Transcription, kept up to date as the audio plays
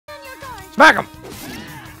Smack him!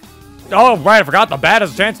 Oh, right, I forgot the bat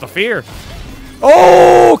has a chance to fear.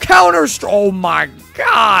 Oh, counter oh my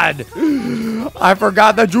god! I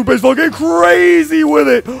forgot that Junpei's fucking crazy with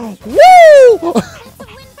it! Woo!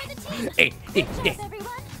 Hey, hey, hey.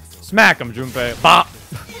 Smack him, Junpei. Bop!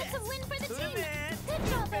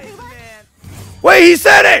 Wait, he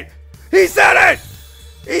said it! He said it!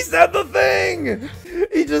 He said the thing!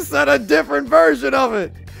 He just said a different version of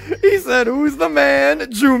it. He said, who's the man?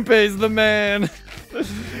 Junpei's the man.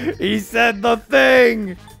 He said the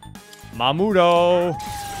thing. Mamudo.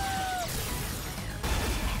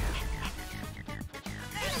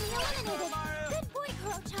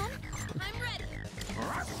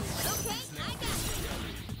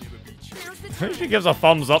 She gives a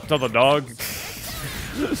thumbs up to the dog.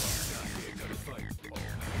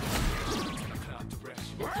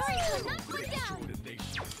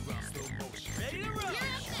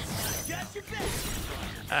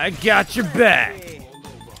 I got your back.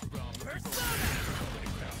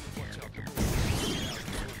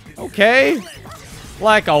 Okay.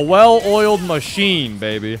 Like a well-oiled machine,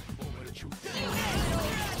 baby.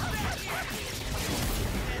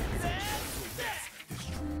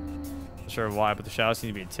 Not sure why, but the shadows seem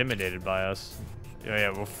to be intimidated by us. Oh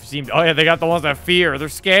yeah, oh yeah, they got the ones that fear. They're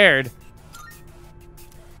scared.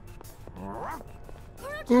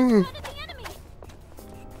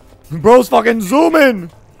 Bro's fucking zooming.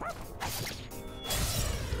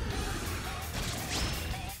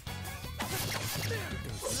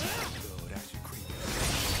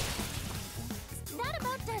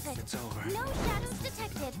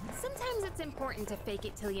 Sometimes it's important to fake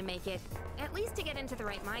it till you make it, at least to get into the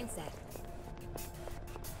right mindset.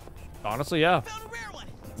 Honestly, yeah.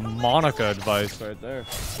 Monica advice right there.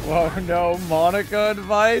 Whoa, no, Monica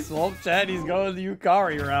advice? Well, Chad, he's going the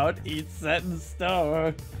Yukari route. He's set in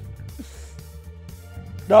stone.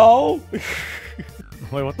 No!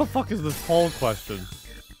 Wait, what the fuck is this whole question?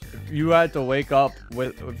 If you had to wake up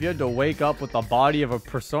with the body of a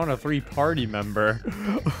Persona 3 party member,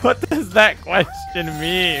 what does that question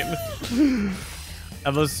mean?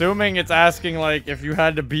 I'm assuming it's asking, like, if you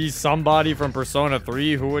had to be somebody from Persona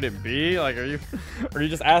 3, who would it be? Like, are you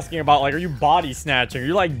just asking about, like, are you body snatching? Are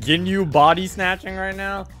you, like, Ginyu body snatching right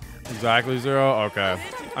now? Exactly, Zero? Okay.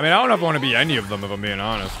 I mean, I don't know if I want to be any of them, if I'm being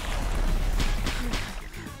honest.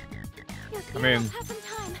 I mean,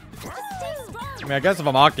 I guess if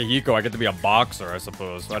I'm Akihiko, I get to be a boxer, I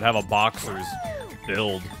suppose. So I'd have a boxer's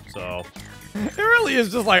build, so... It really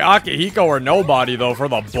is just like Akihiko or nobody, though, for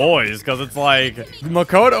the boys, because it's like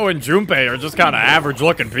Makoto and Junpei are just kind of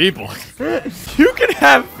average-looking people. You can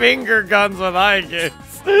have finger guns with Aegis.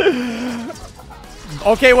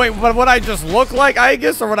 Okay, wait, but would I just look like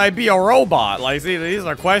Aegis, or would I be a robot? Like, see, these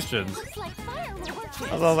are questions.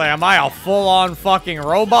 I was like, am I a full-on fucking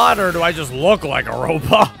robot, or do I just look like a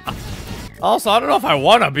robot? Also, I don't know if I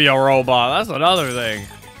want to be a robot. That's another thing.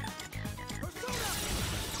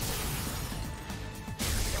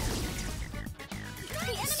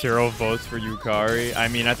 Zero votes for Yukari. I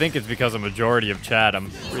mean, I think it's because a majority of chat.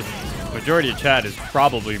 Majority of chat is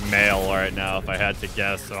probably male right now, if I had to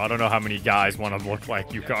guess. So I don't know how many guys want to look like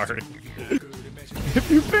Yukari. If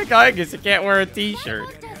you pick Aegis, you can't wear a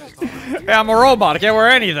t-shirt. Hey, I'm a robot. I can't wear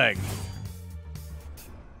anything.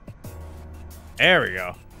 There we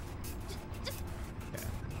go. Okay.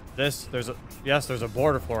 There's a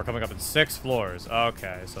border floor coming up in 6 floors.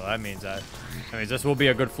 Okay, so that means this will be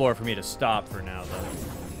a good floor for me to stop for now, though.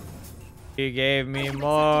 He gave me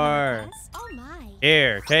more.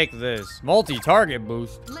 Here, take this. Multi-target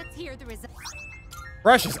boost. Let's hear the result.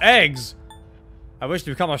 Precious eggs. I wish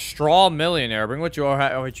to become a straw millionaire. Bring what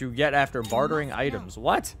you get after bartering items.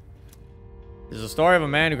 What? This is a story of a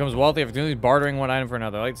man who becomes wealthy after bartering one item for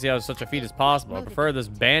another. I like to see how such a feat is possible. I prefer this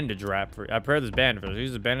bandage wrap. Use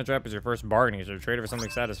the bandage wrap as your first bargaining. You should trade it for something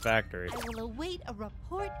satisfactory. I will await a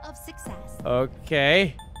report of success.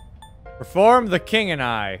 Okay. Perform the king and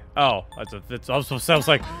I. Oh, it also sounds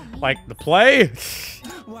like the play.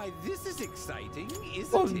 Why, this is exciting,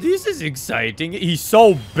 isn't Oh, it? this is exciting. He's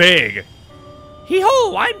so big.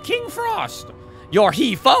 Hee-ho, I'm King Frost. Your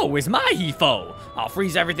he-fo is my he-fo. I'll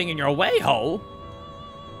freeze everything in your way, ho.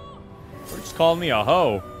 We're just calling me a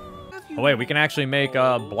ho. Oh, wait, we can actually make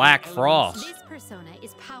Black Frost. This persona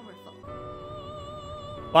is powerful.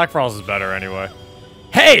 Black Frost is better anyway.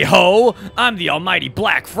 Hey, ho! I'm the almighty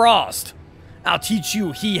Black Frost. I'll teach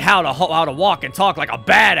you how to walk and talk like a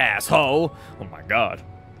badass, ho. Oh my god.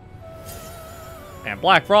 Man,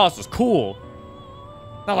 Black Frost is cool.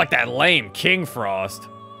 Not like that lame King Frost.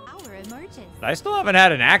 I still haven't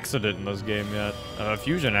had an accident in this game yet. A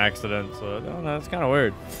fusion accident, so I don't know, that's kind of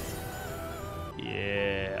weird.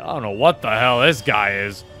 Yeah, I don't know what the hell this guy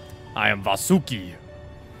is. I am Vasuki.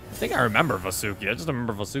 I think I remember Vasuki. I just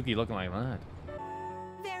remember Vasuki looking like that.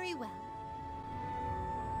 Very well.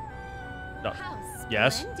 No. How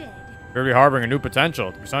Yes? splendid. Really harboring a new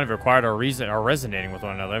potential. The persona required are resonating with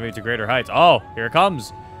one another, leading to greater heights. Oh, here it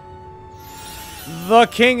comes. The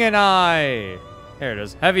King and I. There it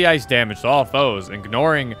is. Heavy ice damage to all foes,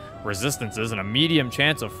 ignoring resistances and a medium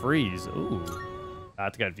chance of freeze. Ooh.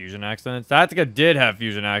 Tactica had fusion accidents. Tactica did have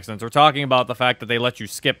fusion accidents. We're talking about the fact that they let you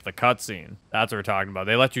skip the cutscene. That's what we're talking about.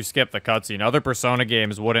 They let you skip the cutscene. Other Persona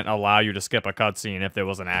games wouldn't allow you to skip a cutscene if there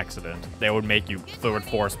was an accident. They would make you, they would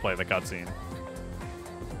force play the cutscene.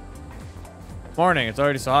 Morning. It's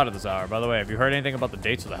already so hot at this hour. By the way, have you heard anything about the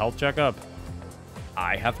dates of the health checkup?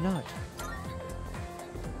 I have not.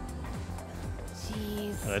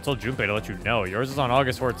 Jeez. I told Junpei to let you know. Yours is on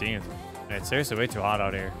August 14th. And it's seriously way too hot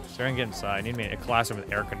out here. So I can get inside. I need me a classroom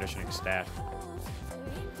with air conditioning staff.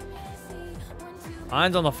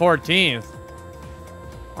 Mine's on the 14th.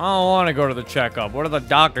 I don't want to go to the checkup. What if the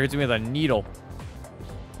doctor hits me with a needle?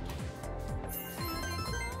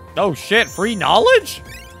 Oh shit, free knowledge?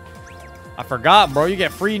 I forgot, bro. You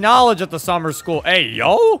get free knowledge at the summer school. Hey,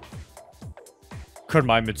 yo! Could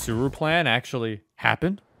my Mitsuru plan actually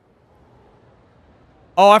happen?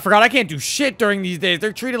 Oh, I forgot I can't do shit during these days.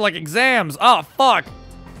 They're treated like exams. Oh, fuck.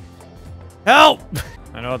 Help!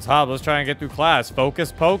 I know it's hot. Let's try and get through class.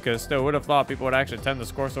 Focus pocus. Still would have thought people would actually attend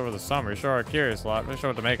this course over the summer. Sure are curious a lot. Not sure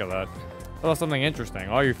what to make of that. Well, something interesting.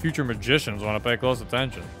 All your future magicians want to pay close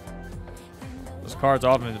attention. Those cards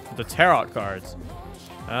are often the tarot cards.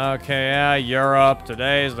 Okay, yeah, Europe.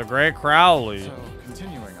 Today is the Great Crowley. So,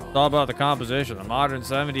 continuing on. It's all about the composition. The modern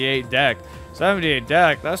 78 deck. 78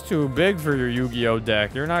 deck? That's too big for your Yu-Gi-Oh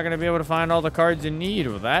deck. You're not going to be able to find all the cards you need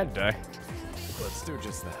with that deck. Let's do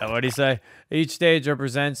just that. What'd he say? Each stage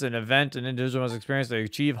represents an event an individual must experience to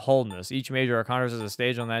achieve wholeness. Each major arcana is a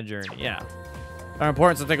stage on that journey. Yeah. Our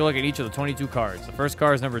importance to take a look at each of the 22 cards. The first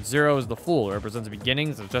card is numbered 0 is the Fool. It represents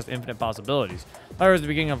beginnings of just infinite possibilities. Other is the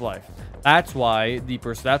beginning of life. That's why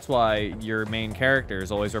your main character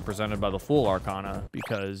is always represented by the Fool Arcana,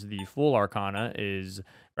 because the Fool Arcana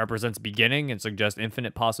represents beginning and suggests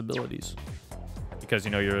infinite possibilities. Because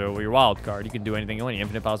you know your wild card, you can do anything you want,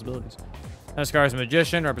 infinite possibilities. Next card is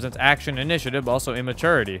Magician, represents action, initiative, but also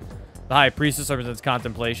immaturity. The High Priestess represents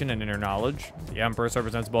contemplation and inner knowledge. The Empress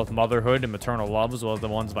represents both motherhood and maternal love, as well as the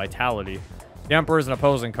one's vitality. The Emperor is an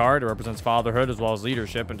opposing card. It represents fatherhood, as well as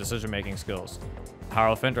leadership and decision-making skills. The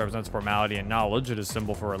Hierophant represents formality and knowledge. It is a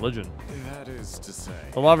symbol for religion. That is to say.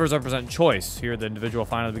 The Lovers represent choice. Here, the individual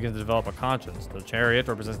finally begins to develop a conscience. The Chariot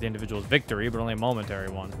represents the individual's victory, but only a momentary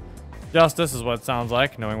one. Justice is what it sounds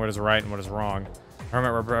like, knowing what is right and what is wrong.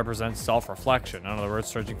 Hermit represents self-reflection. In other words,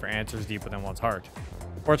 searching for answers deep within one's heart.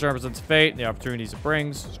 Fortune represents fate and the opportunities it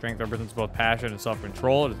brings. Strength represents both passion and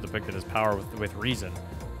self-control. It is depicted as power with reason.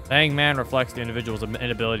 The Hangman reflects the individual's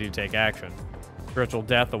inability to take action. Spiritual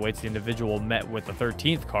death awaits the individual met with the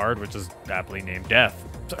 13th card, which is aptly named Death.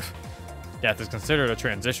 Death is considered a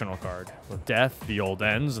transitional card. With death, the old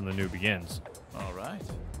ends and the new begins. All right.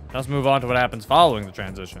 Let's move on to what happens following the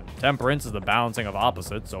transition. Temperance is the balancing of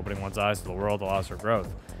opposites, opening one's eyes to the world that allows for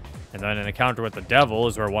growth. And then an encounter with the devil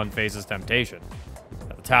is where one faces temptation.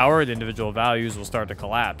 At the tower, the individual values will start to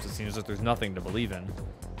collapse. It seems that there's nothing to believe in.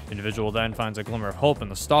 The individual then finds a glimmer of hope in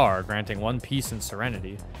the star, granting one peace and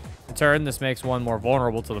serenity. In turn, this makes one more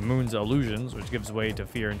vulnerable to the moon's illusions, which gives way to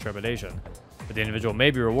fear and trepidation. But the individual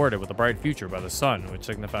may be rewarded with a bright future by the sun, which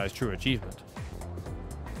signifies true achievement.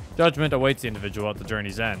 Judgment awaits the individual at the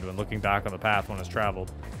journey's end when looking back on the path one has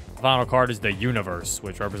traveled. The final card is the Universe,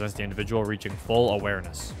 which represents the individual reaching full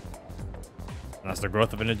awareness. And that's the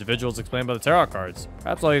growth of an individual is explained by the tarot cards.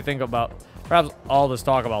 Perhaps all this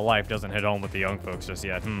talk about life doesn't hit home with the young folks just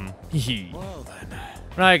yet. Well then.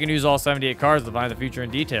 Now you can use all 78 cards to find the future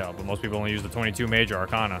in detail, but most people only use the 22 major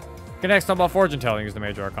arcana. You can next talk about fortune telling use the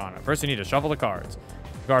major arcana. First you need to shuffle the cards.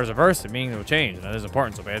 If the card is reversed, it means it will change, and that is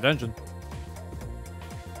important, so pay attention.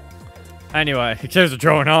 Anyway, kids are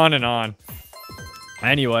going on and on.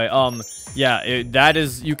 Anyway, yeah,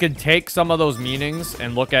 you can take some of those meanings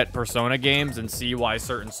and look at Persona games and see why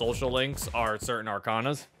certain social links are certain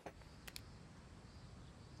arcanas.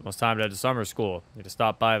 Almost time to head to summer school. Need to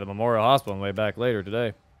stop by the Memorial Hospital and way back later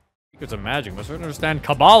today. Secrets of magic. Must understand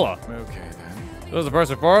Kabbalah. Okay then. So was the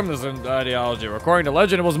person formed this ideology. According to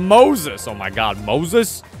legend, it was Moses. Oh my god,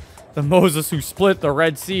 Moses? The Moses who split the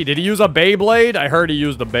Red Sea. Did he use a Beyblade? I heard he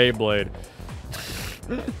used a Beyblade.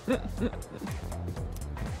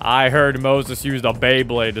 I heard Moses used a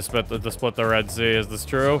Beyblade to split the Red Sea. Is this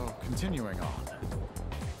true? So, continuing on.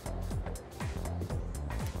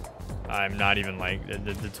 I'm not even like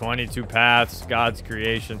the 22 paths, God's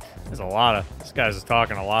creation. There's a lot of, this guy's just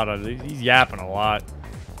talking a lot of, he's yapping a lot.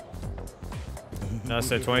 No, I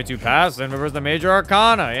said 22 paths, then remembers the major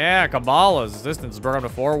arcana. Yeah, Kabbalah's existence is burned to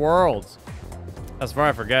 4 worlds. That's where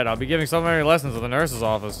I forget. I'll be giving so many lessons at the nurse's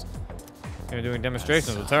office. I'm doing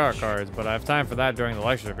demonstrations with tarot cards, but I have time for that during the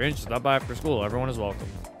lecture. If you're interested, stop by after school. Everyone is welcome.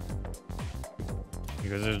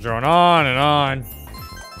 Because it's drone on and on.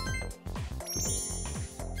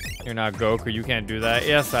 You're not Goku. You can't do that.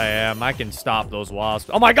 Yes, I am. I can stop those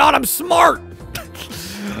wasps. Oh my god, I'm smart!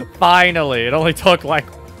 Finally. It only took like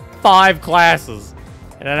 5 classes.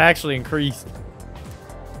 And it actually increased.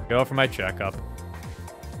 Go for my checkup.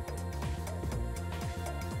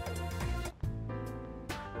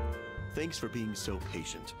 Thanks for being so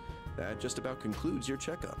patient. That just about concludes your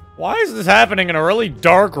checkup. Why is this happening in a really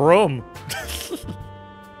dark room?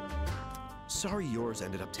 Sorry yours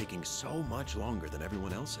ended up taking so much longer than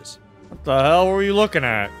everyone else's. What the hell were you looking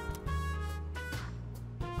at?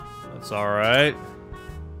 That's alright.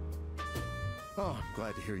 Oh, I'm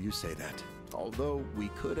glad to hear you say that. Although, we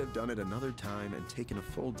could have done it another time and taken a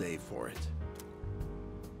full day for it.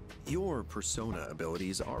 Your persona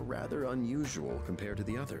abilities are rather unusual compared to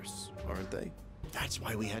the others, aren't they? That's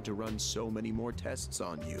why we had to run so many more tests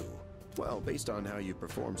on you. Well, based on how you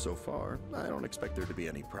performed so far, I don't expect there to be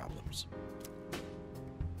any problems.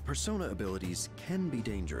 Persona abilities can be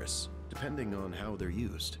dangerous, depending on how they're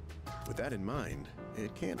used. With that in mind,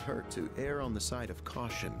 it can't hurt to err on the side of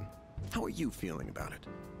caution. How are you feeling about it?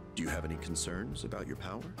 Do you have any concerns about your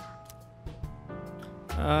power?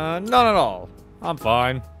 None at all. I'm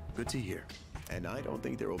fine. Good to hear. And I don't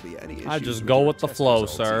think there will be any issues. I just with go your with the test flow,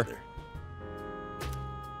 results sir. either.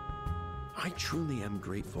 I truly am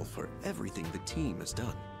grateful for everything the team has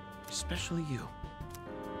done, especially you.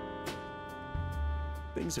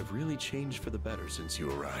 Things have really changed for the better since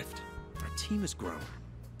you arrived. Our team has grown,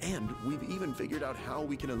 and we've even figured out how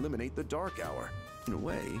we can eliminate the dark hour. In a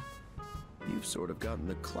way, you've sort of gotten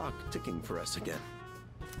the clock ticking for us again.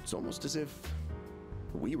 It's almost as if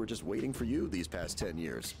we were just waiting for you these past 10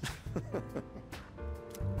 years.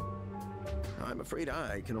 I'm afraid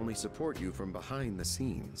I can only support you from behind the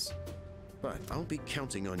scenes. But I'll be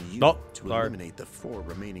counting on you to eliminate the 4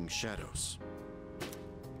 remaining shadows.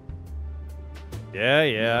 Yeah,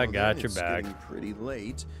 I Now got then, your it's back. getting pretty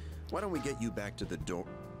late. Why don't we get you back to the door?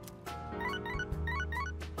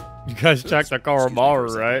 You guys checked the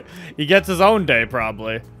Koromaru, right? He gets his own day,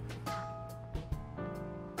 probably.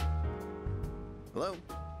 Hello?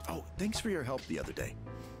 Oh, thanks for your help the other day.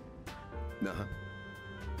 Uh-huh.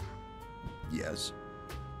 Yes.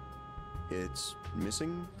 It's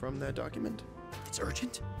missing from that document? It's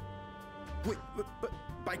urgent? Wait, but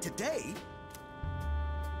by today?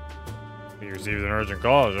 He receives an urgent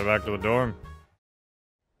call. Go back to the dorm.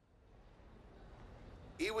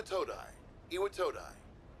 Iwatodai.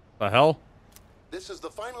 The hell? This is the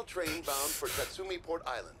final train bound for Tatsumi Port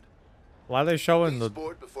Island. Why are they showing Please the...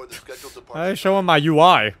 board before the scheduled departure. Why are they showing my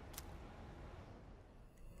UI?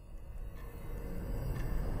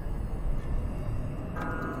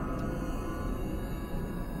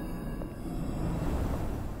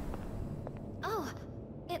 Oh,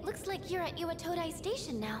 it looks like you're at Iwatodai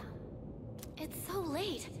Station now. It's so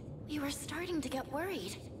late. We were starting to get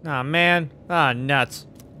worried. Ah, man. Ah, nuts.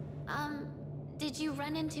 Did you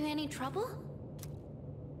run into any trouble?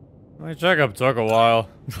 My checkup took a while.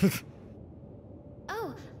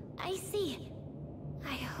 Oh, I see.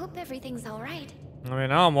 I hope everything's alright. I mean,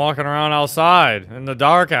 now I'm walking around outside in the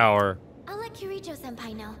dark hour. I'll let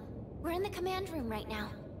Kirijo-senpai know. We're in the command room right now.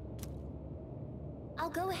 I'll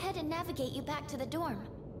go ahead and navigate you back to the dorm.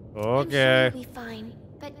 Okay. I'm sure you'll be fine,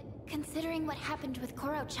 but considering what happened with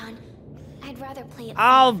Koro-chan, I'd rather play it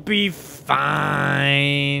I'll safe. be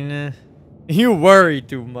fine. You worry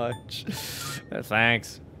too much.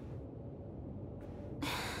 Thanks.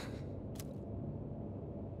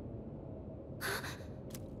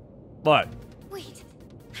 What? Wait,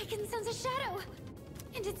 I can sense a shadow.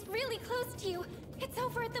 And it's really close to you. It's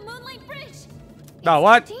over at the Moonlight Bridge. Oh,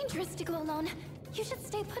 what? It's dangerous to go alone. You should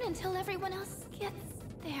stay put until everyone else gets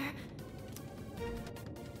there.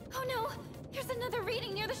 Oh no! There's another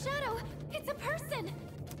reading near the shadow. It's a person.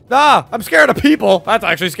 Ah, I'm scared of people. That's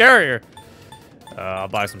actually scarier. I'll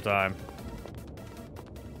buy some time.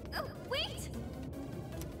 Oh, wait!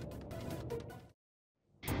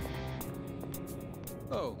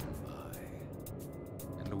 Oh my.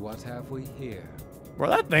 And what have we here? Bro,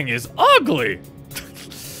 that thing is ugly.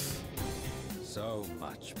 So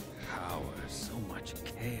much power, so much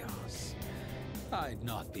chaos. I'd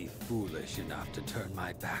not be foolish enough to turn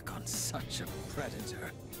my back on such a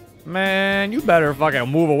predator. Man, you better fucking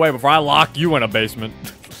move away before I lock you in a basement.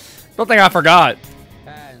 Don't think I forgot.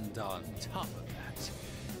 And on top of that,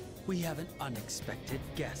 we have an unexpected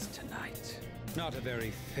guest tonight. Not a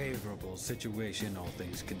very favorable situation, all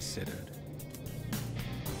things considered.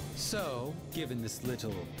 So, given this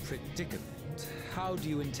little predicament, how do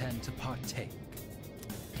you intend to partake?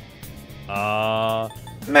 Man,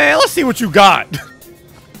 let's see what you got.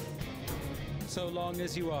 So long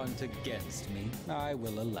as you aren't against me, I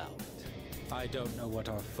will allow it. I don't know what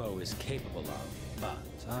our foe is capable of,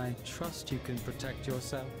 but I trust you can protect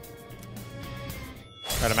yourself.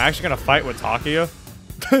 Right, I'm actually gonna fight with Takia.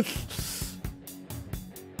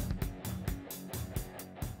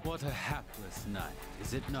 What a hapless night,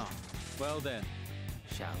 is it not? Well then,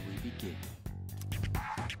 shall we begin?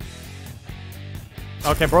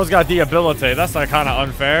 Okay, bro's got debilitate. That's like kind of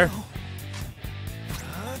unfair.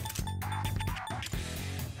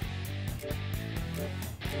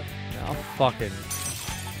 I'll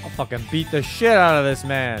fucking beat the shit out of this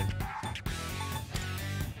man.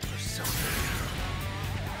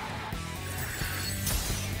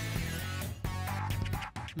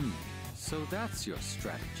 So that's your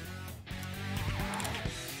strategy.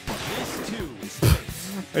 This too is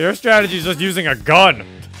safe. Your strategy is just using a gun.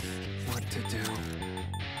 What to do?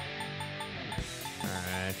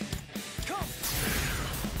 Alright.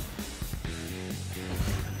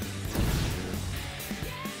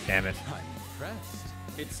 Damn it. I'm impressed.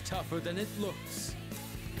 It's tougher than it looks.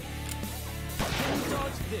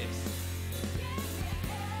 Dodge this.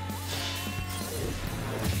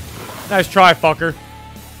 Nice try, fucker.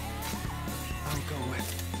 I'll go with.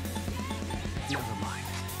 Never mind.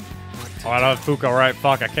 Oh, I don't have Fuka right.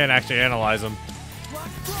 Fuck, I can't actually analyze him.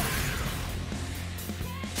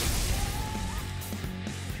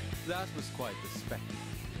 That was quite the spectacle.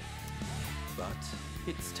 But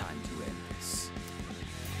it's time to end this.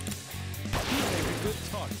 You made a good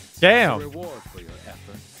target. Damn. As a reward for your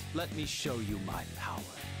efforts, let me show you my power.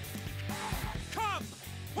 Come,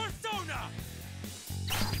 Persona.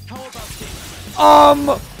 How about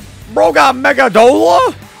this? Bro got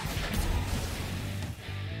Megadola?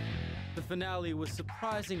 The finale was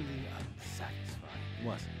surprisingly unsatisfying,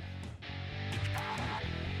 wasn't it?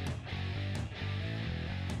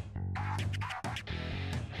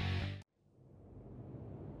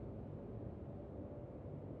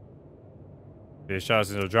 These shots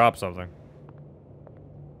need to drop something.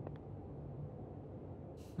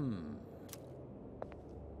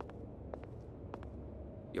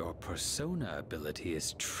 Your persona ability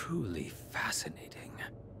is truly fascinating.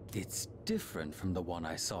 It's different from the one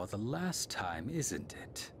I saw the last time, isn't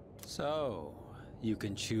it? So, you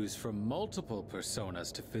can choose from multiple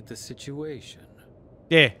personas to fit the situation.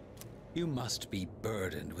 Yeah. You must be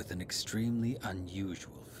burdened with an extremely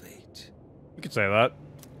unusual fate. You could say that.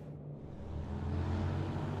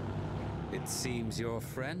 It seems your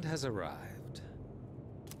friend has arrived.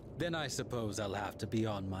 Then I suppose I'll have to be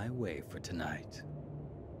on my way for tonight.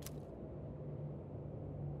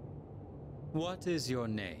 What is your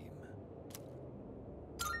name?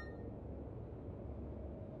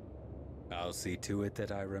 I'll see to it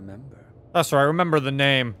that I remember. That's right, remember the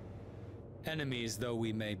name. Enemies though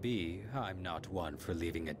we may be, I'm not one for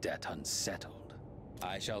leaving a debt unsettled.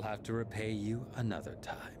 I shall have to repay you another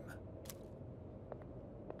time.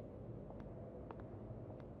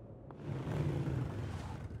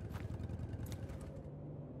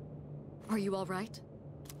 Are you all right?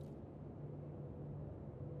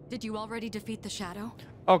 Did you already defeat the shadow?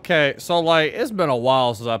 Okay, so like, it's been a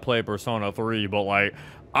while since I played Persona 3, but like,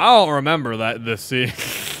 I don't remember this scene.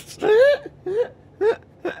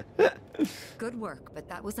 Good work, but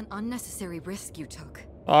that was an unnecessary risk you took.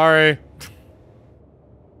 Sorry.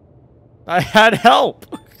 I had help.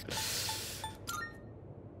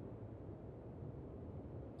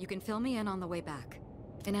 You can fill me in on the way back.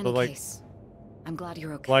 In any like- case, I'm glad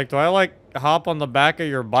you're okay. Like, do I like hop on the back of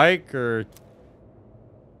your bike or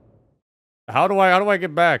how do I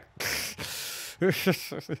get back?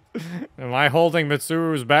 Am I holding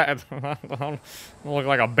Mitsuru's back? I don't look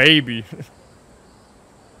like a baby.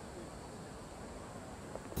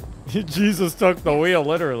 Jesus took the wheel,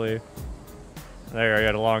 literally. There, you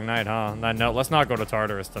had a long night, huh? No, let's not go to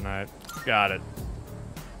Tartarus tonight. Got it.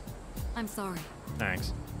 I'm sorry.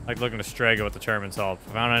 Thanks. Like looking to Strega with the chairman's help. If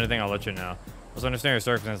I found anything, I'll let you know. I was understanding your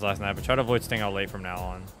circumstances last night, but try to avoid staying out late from now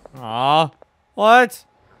on. Aw. What?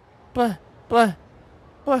 But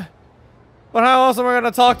how else am I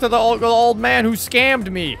gonna talk to the old man who scammed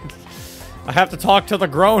me? I have to talk to the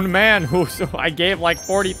grown man who I gave like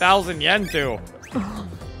 40,000 yen to.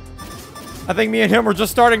 I think me and him were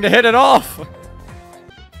just starting to hit it off.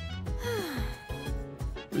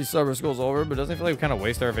 These summer school's over, but doesn't it feel like we kind of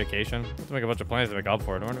waste our vacation? We have to make a bunch of plans to make up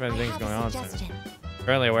for it. I wonder if anything's going on soon.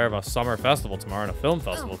 Currently aware of a summer festival tomorrow and a film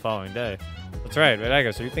festival the following day. That's right, I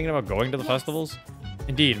guess. Are you thinking about going to the festivals?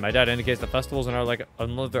 Indeed, my dad indicates the festivals and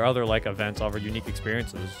other like events offer unique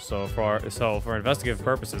experiences. So for investigative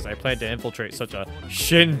purposes, I plan to infiltrate such a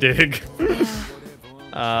shindig.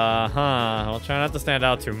 I'll try not to stand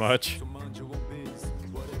out too much.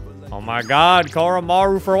 Oh my God,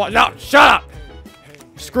 Koromaru for what? No, shut up!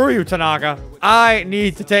 Screw you, Tanaka. I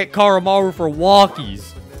need to take Koromaru for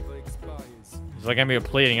walkies. He's like, give me a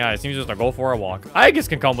pleading eye. It seems just to go for a walk. I guess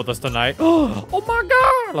can come with us tonight. Oh my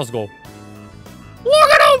God, let's go.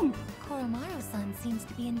 Look at him! Koromaru-san seems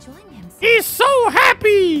to be enjoying himself. He's so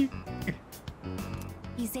happy!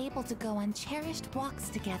 He's able to go on cherished walks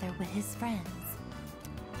together with his friends.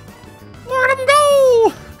 Look at him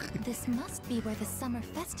go! This must be where the summer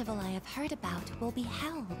festival I have heard about will be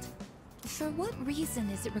held. For what reason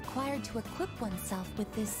is it required to equip oneself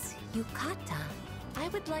with this yukata? I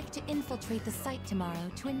would like to infiltrate the site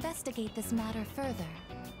tomorrow to investigate this matter further.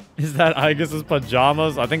 Is that Aigis'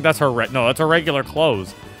 pajamas? I think that's her no, that's her regular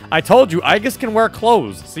clothes. I told you, Aigis can wear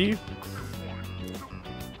clothes, see?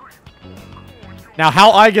 Now,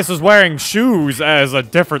 how Aigis is wearing shoes is a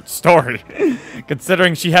different story.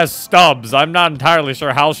 Considering she has stubs, I'm not entirely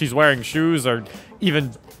sure how she's wearing shoes or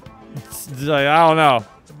even... I don't know.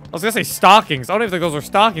 I was gonna say stockings. I don't even think those are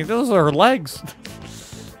stockings. Those are her legs.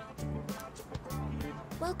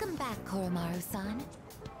 Welcome back, Koromaru-san.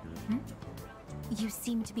 You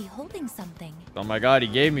seem to be holding something. Oh my God, he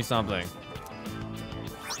gave me something.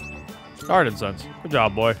 Garden sense. Good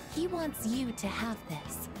job, boy. He wants you to have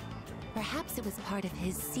this. Perhaps it was part of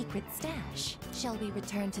his secret stash. Shall we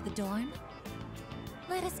return to the dorm?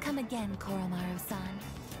 Let us come again, Koromaru-san.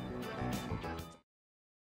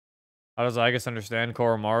 How does Aigis understand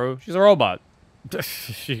Koromaru? She's a robot.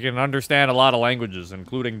 She can understand a lot of languages,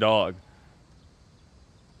 including dog.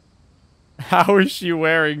 How is she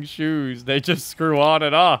wearing shoes? They just screw on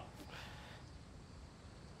and off.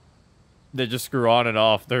 They just screw on and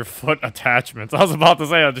off their foot attachments. I was about to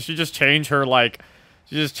say, does she just change her, like...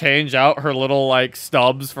 She just change out her little, like,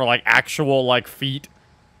 stubs for, like, actual, like, feet?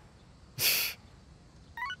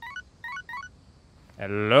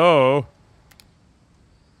 Hello?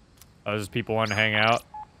 Oh, just people wanting to hang out?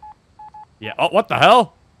 Yeah. Oh, what the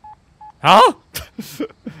hell? Huh?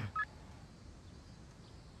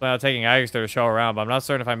 Well, taking Aigis to show around, but I'm not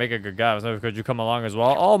certain if I make a good guy. So could you come along as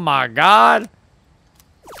well? Oh my God!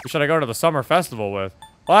 Who should I go to the summer festival with?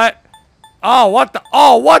 What? Oh, what the?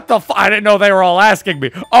 Oh, what the? I didn't know they were all asking me.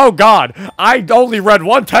 Oh God! I only read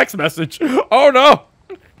one text message. Oh no!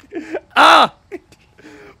 Ah!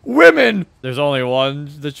 Women! There's only one,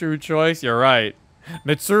 the true choice. You're right.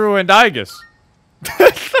 Mitsuru and Aigis.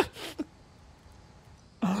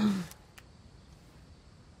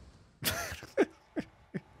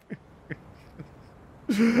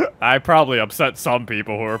 I probably upset some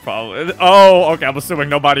people who are probably... Oh, okay, I'm assuming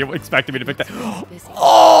nobody expected me to pick that.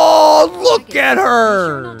 Oh, look at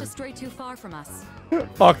her! Not to stray too far from us.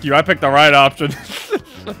 Fuck you, I picked the right option.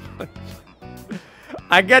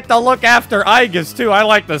 I get to look after Aigis, too. I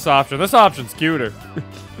like this option. This option's cuter.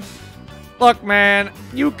 Look, man,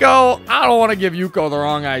 Yuko, I don't want to give Yuko the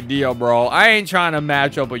wrong idea, bro. I ain't trying to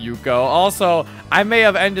match up with Yuko. Also, I may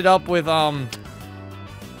have ended up with,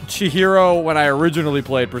 Chihiro when I originally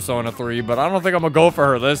played Persona 3, but I don't think I'm gonna go for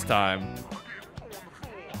her this time.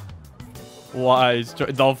 Wise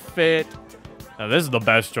choice. The fit. Now, this is the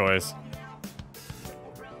best choice.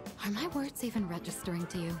 Are my words even registering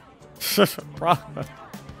to you?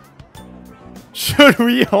 Should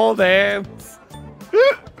we hold hands?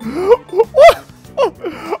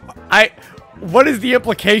 What is the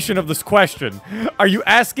implication of this question? Are you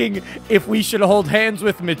asking if we should hold hands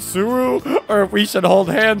with Mitsuru or if we should hold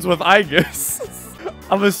hands with Aigis?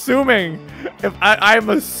 I'm assuming I'm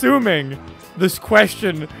assuming this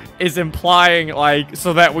question is implying, like,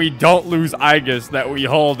 so that we don't lose Aigis, that we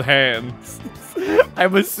hold hands.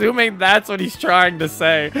 I'm assuming that's what he's trying to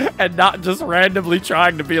say, and not just randomly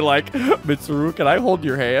trying to be like, Mitsuru, can I hold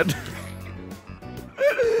your hand?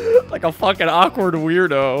 Like a fucking awkward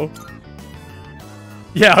weirdo.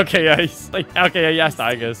 Yeah, okay, yeah, he's like, okay, yeah, yes,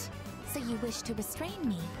 Aigis. So you wish to restrain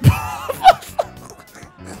me?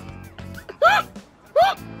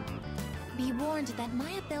 Be warned that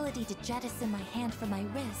my ability to jettison my hand from my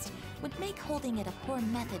wrist would make holding it a poor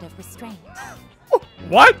method of restraint.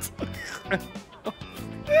 What?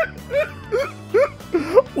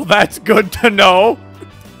 Well, that's good to know.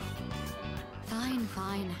 Fine,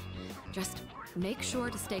 fine. Just make sure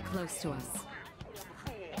to stay close to us.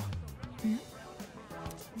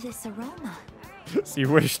 This aroma. You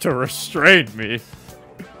wish to restrain me.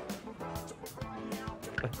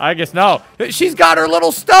 I guess no. She's got her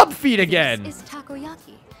little stub feet again. This is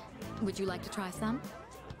takoyaki. Would you like to try some?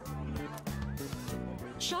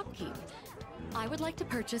 Shopkeep. I would like to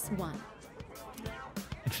purchase one.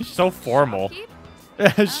 She's so formal.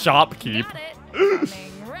 Shopkeep. Got it.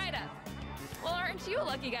 Coming right up. Well, aren't you a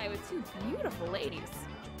lucky guy with two beautiful ladies?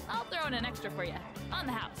 I'll throw in an extra for you. On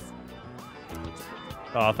the house.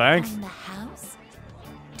 Oh, thanks. On the house?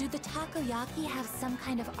 Do the takoyaki have some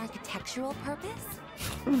kind of architectural purpose?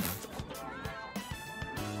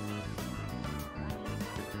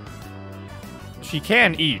 She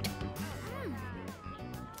can eat.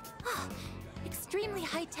 Oh, extremely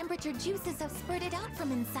high temperature juices have spurted out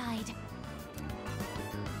from inside.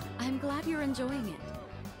 I'm glad you're enjoying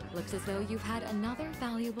it. Looks as though you've had another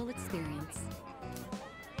valuable experience.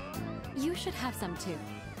 You should have some too.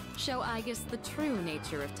 Show Aigis the true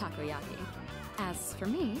nature of takoyaki. As for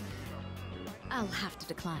me, I'll have to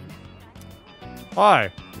decline.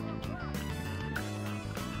 Why?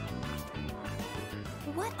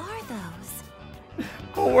 What are those?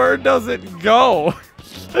 Where does it go?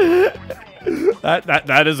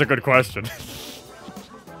 that is a good question.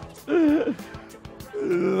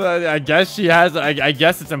 I guess she has. I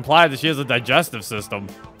guess it's implied that she has a digestive system.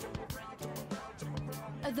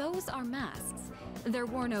 Those are masks. They're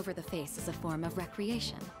worn over the face as a form of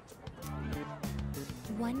recreation.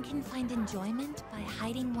 One can find enjoyment by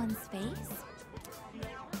hiding one's face?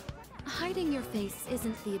 Hiding your face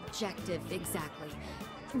isn't the objective exactly.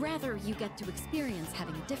 Rather, you get to experience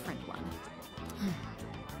having a different one.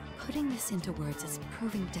 Putting this into words is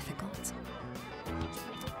proving difficult.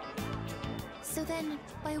 So then,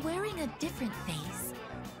 by wearing a different face,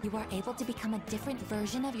 you are able to become a different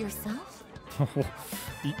version of yourself?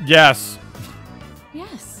 Yes.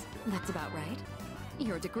 Yes, that's about right.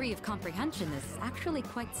 Your degree of comprehension is actually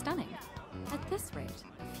quite stunning. At this rate,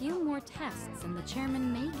 a few more tests and the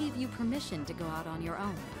chairman may give you permission to go out on your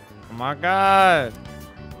own. Oh my god.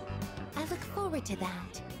 I look forward to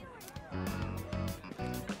that.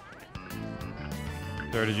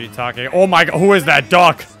 Dirty G talking. Oh my god, who is that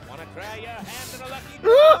duck?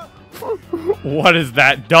 What is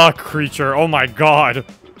that duck creature? Oh my god.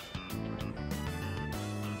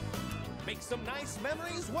 Make some nice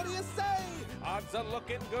memories, what do you say? Odds are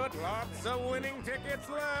looking good, lots of winning tickets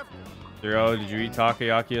left. Zero, did you eat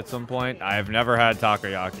takoyaki at some point? I have never had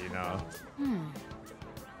takoyaki, no.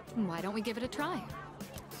 Why don't we give it a try?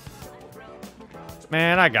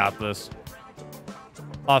 Man, I got this.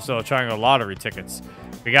 Also, triangle lottery tickets.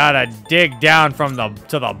 We gotta dig down from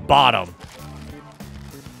to the bottom.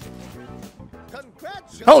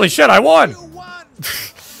 Holy shit, I won!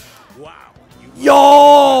 Wow.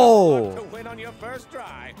 Yo! To win on your first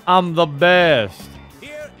try. I'm the best.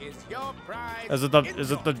 Here is your prize. Is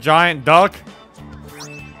it the giant duck?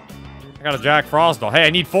 I got a Jack Frost doll. Hey,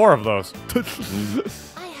 I need 4 of those.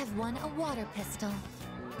 I have won a water pistol.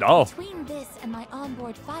 Oh. Between this and my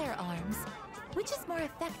onboard firearms, which is more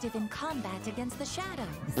effective in combat against the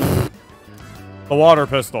shadows? The water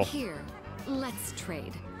pistol. Here, let's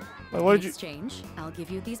trade. Wait, what In did you... exchange, I'll give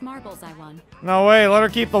you these marbles I won. No way, let her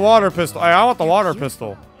keep the water pistol. Hey, I want the water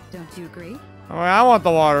pistol. Don't you agree? Oh, I want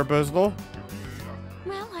the water pistol.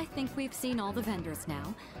 Well, I think we've seen all the vendors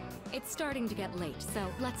now. It's starting to get late, so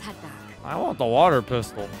let's head back. I want the water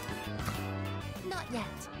pistol. Not yet.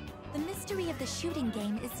 The mystery of the shooting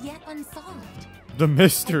game is yet unsolved. The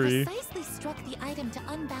mystery. I precisely struck the item to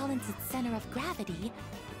unbalance its center of gravity,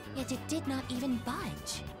 yet it did not even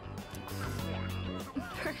budge.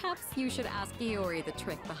 Perhaps you should ask Iori the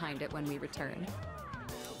trick behind it when we return.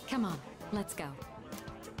 Come on, let's go.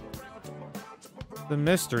 The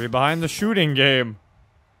mystery behind the shooting game.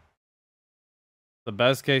 The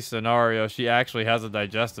best case scenario, she actually has a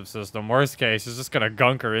digestive system. Worst case, she's just gonna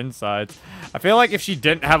gunk her insides. I feel like if she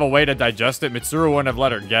didn't have a way to digest it, Mitsuru wouldn't have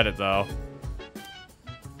let her get it, though.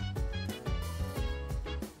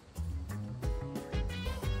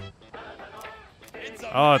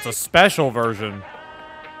 Oh, it's a special version.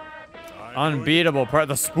 Unbeatable.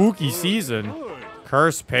 The spooky season.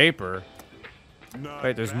 Cursed paper.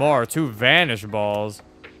 Wait, there's more. 2 vanish balls.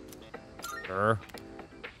 Sure.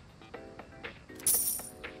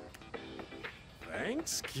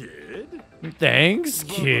 Thanks, kid. Thanks,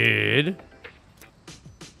 kid.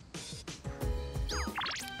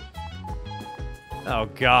 Oh,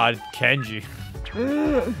 God. Kenji.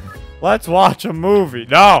 Let's watch a movie.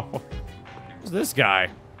 No. Who's this guy?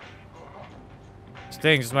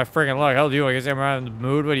 Stings is my freaking luck. Hell do you? I guess I'm around in the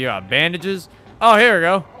mood. What do you got? Bandages? Oh, here we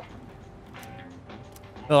go.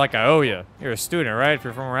 Feel like I owe you. You're a student, right? If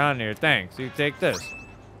you're from around here. Thanks. You take this.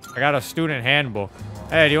 I got a student handbook.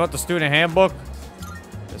 Hey, do you want the student handbook?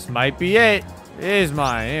 This might be it. It is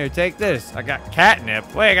mine. Here, take this. I got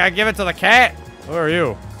catnip. Wait, I gotta give it to the cat? Who are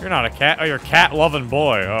you? You're not a cat. Oh, you're a cat-loving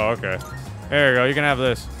boy. Oh, okay. There you go. You can have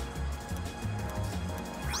this.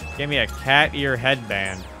 Give me a cat ear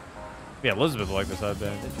headband. Yeah, Elizabeth would like this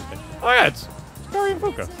headband. Interesting. Oh, yeah, it's Gary and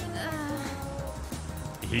Fuka.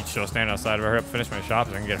 The heat's still standing outside. I hurry up, finish my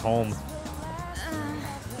shopping, so I can get home.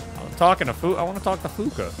 I'm talking to Fuka. I want to talk to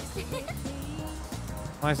Fuka.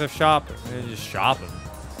 Why is there shopping? They're just shopping.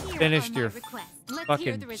 Finished your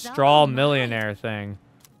fucking straw millionaire thing.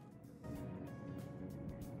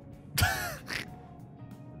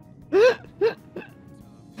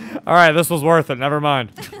 Alright, this was worth it. Never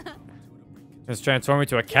mind. Just transform me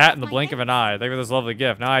to a cat in the blink of an eye. Thank you for this lovely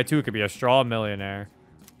gift. Now I too could be a straw millionaire.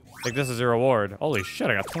 Take this as your reward. Holy shit,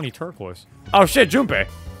 I got 20 turquoise. Oh shit, Junpei.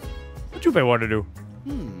 What Junpei want to do?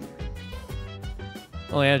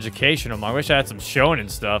 Only educational. I wish I had some shonen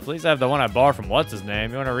stuff. At least I have the one I bought from what's his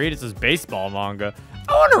name. You want to read? It's his baseball manga.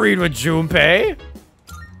 I want to read with Junpei.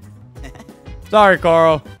 Sorry,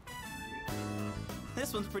 Carl.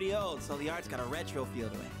 This one's pretty old, so the art's got a retro feel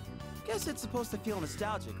to it. Guess it's supposed to feel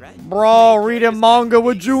nostalgic, right? Bro, reading manga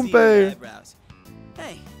with Junpei.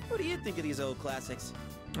 Hey, what do you think of these old classics?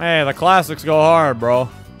 Hey, the classics go hard, bro.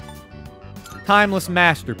 Timeless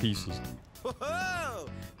masterpieces. Whoa,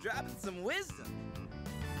 dropping some wisdom.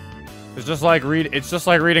 It's just like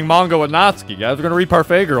reading manga with Natsuki, guys. We're gonna read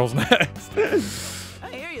Parfait Girls next. I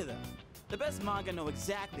hear you though. The best manga know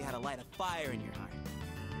exactly how to light a fire in your heart.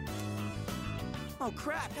 Oh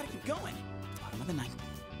crap, gotta keep going. Bottom of the ninth.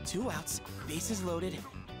 2 outs, bases loaded,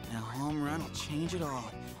 and a home run will change it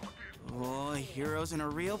all. Boy, Hero's in a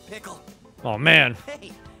real pickle. Oh man.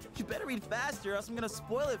 Hey, you better read faster or else I'm gonna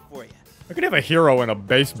spoil it for you. I could have a hero in a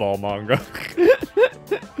baseball manga.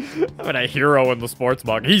 Having a hero in the sports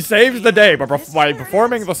manga. He saves the day by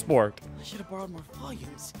performing the sport. I should have borrowed more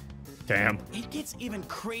volumes. Damn. It gets even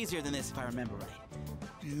crazier than this if I remember right.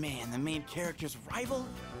 Man, the main character's rival?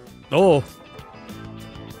 Oh.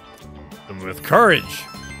 And with courage.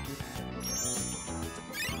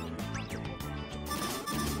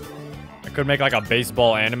 I could make like a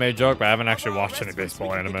baseball anime joke, but I haven't actually watched any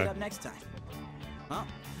baseball anime. Pick it up next time. Well,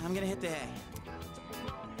 I'm gonna hit the hay.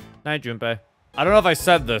 Night, Junpei. I don't know if I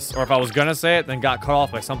said this or if I was gonna say it, then got cut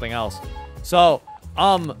off by something else. So,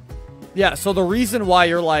 yeah, so the reason why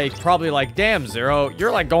you're like, probably like, damn, Zero,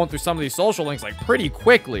 you're like going through some of these social links like pretty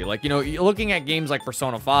quickly. Like, you know, looking at games like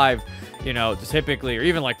Persona 5, you know, typically, or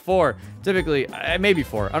even like 4, typically, maybe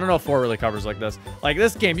 4. I don't know if 4 really covers like this. Like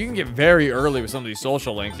this game, you can get very early with some of these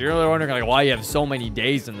social links. You're really wondering like why you have so many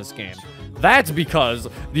days in this game. That's because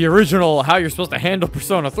the original how you're supposed to handle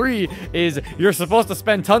Persona 3 is you're supposed to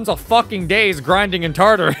spend tons of fucking days grinding in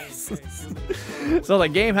Tartarus. So the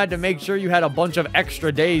game had to make sure you had a bunch of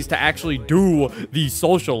extra days to actually do these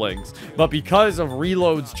social links. But because of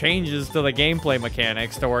Reload's changes to the gameplay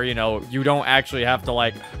mechanics to where, you know, you don't actually have to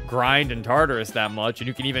like grind in Tartarus that much, and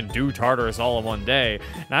you can even do Tartarus all in one day.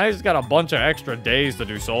 Now I just got a bunch of extra days to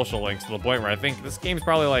do social links to the point where I think this game's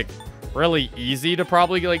probably like really easy to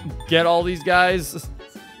probably like get all these guys.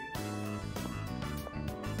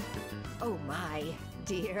 Oh my,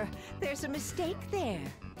 dear. There's a mistake there.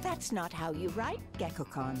 That's not how you write,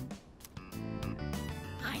 Gekko-kun.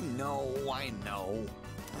 I know.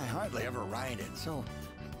 I hardly ever write it, so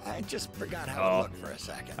I just forgot how to look for a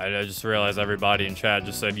second. I just realized everybody in chat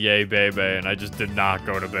just said, yay, baby, and I just did not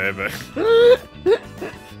go to baby.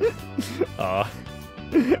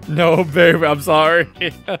 No, baby, I'm sorry.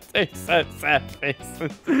 They said sad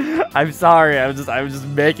faces. I'm sorry, I was just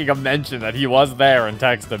making a mention that he was there and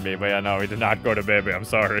texted me, but yeah, no, he did not go to baby, I'm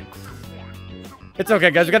sorry. It's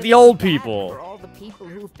okay, guys. We got the old people. For all the people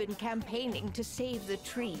who've been campaigning to save the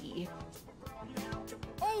tree.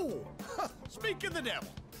 Oh, speak of the devil.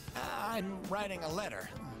 I'm writing a letter.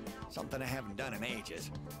 Something I haven't done in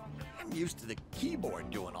ages. I'm used to the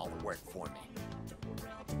keyboard doing all the work for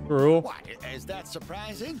me. True. What? Is that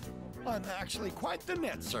surprising? I'm actually quite the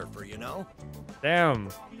net surfer, you know. Damn.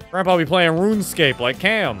 Grandpa be playing RuneScape like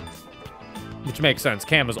Cam. Which makes sense.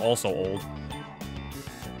 Cam is also old.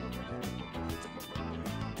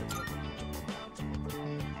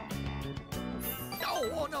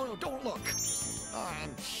 No, don't look. Oh,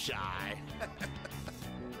 I'm shy.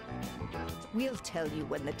 We'll tell you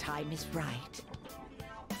when the time is right.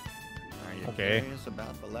 Are you curious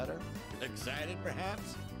about the letter? Excited,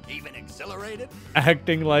 perhaps? Even exhilarated?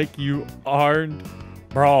 Acting like you aren't.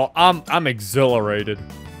 Bro, I'm exhilarated.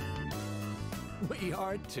 We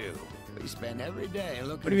are too. We spend every day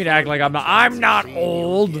looking. What do you mean act like I'm not? I'm not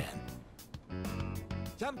old.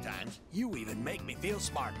 Sometimes you even make me feel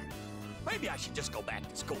smarter. Maybe I should just go back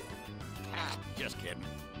to school. Ah, just kidding.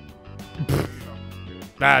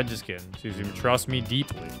 Nah, just kidding. She doesn't even trust me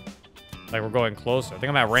deeply. Like, we're going closer. I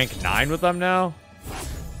think I'm at rank 9 with them now.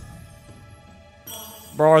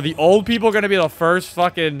 Bro, are the old people gonna be the first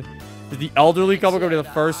fucking... Is the elderly couple gonna be the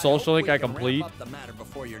first social link I complete? The matter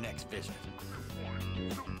before your next visit.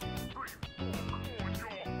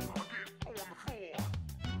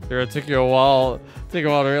 It took you a while. Take a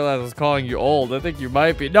while to realize I was calling you old. I think you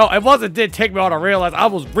might be. No, it wasn't. Did take me a while to realize. I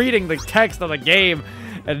was reading the text of the game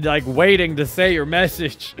and like waiting to say your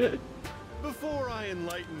message. Before I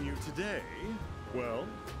enlighten you today, well,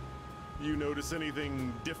 you notice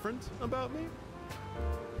anything different about me?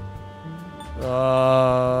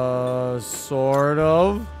 Sort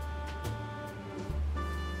of.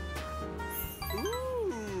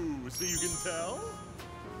 Ooh, so you can tell?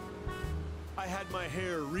 I had my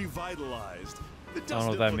hair revitalized. It I don't know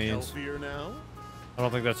what that means. healthier now. I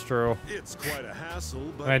don't think that's true. It's quite a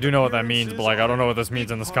hassle, but I do know what that means, but like I don't know what this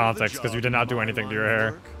means in this context because you did not do anything to your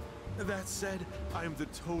hair. That said, I am the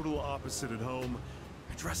total opposite at home.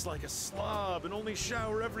 I dress like a slob and only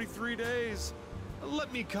shower every 3 days.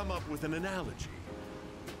 Let me come up with an analogy.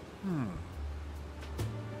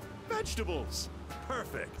 Vegetables.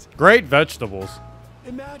 Perfect. Great vegetables.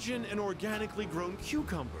 Imagine an organically grown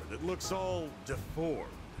cucumber that looks all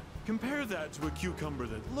deformed. Compare that to a cucumber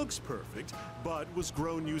that looks perfect, but was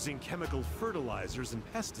grown using chemical fertilizers and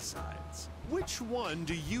pesticides. Which one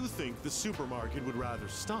do you think the supermarket would rather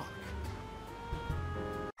stock?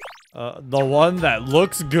 The one that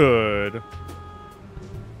looks good.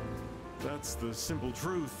 That's the simple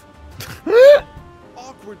truth.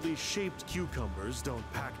 Awkwardly shaped cucumbers don't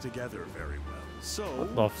pack together very well, so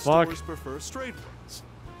what the fuck? stores prefer straight ones.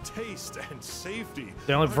 Taste and safety.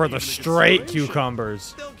 They only prefer aren't the even a straight consideration.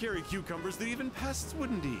 cucumbers. They'll carry cucumbers that even pests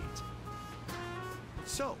wouldn't eat.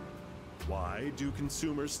 So, why do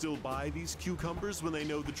consumers still buy these cucumbers when they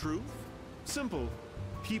know the truth? Simple.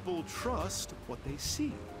 People trust what they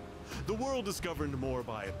see. The world is governed more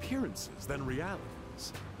by appearances than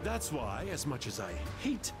realities. That's why, as much as I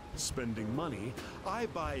hate spending money, I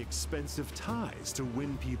buy expensive ties to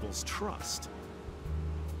win people's trust.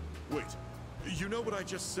 Wait, you know what I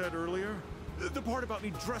just said earlier? The part about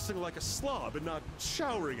me dressing like a slob and not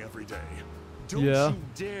showering every day. Don't you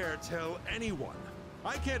dare tell anyone.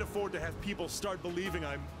 I can't afford to have people start believing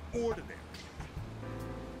I'm ordinary.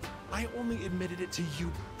 I only admitted it to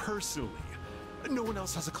you personally. No one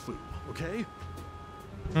else has a clue, okay?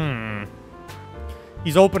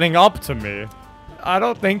 He's opening up to me. I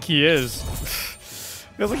don't think he is.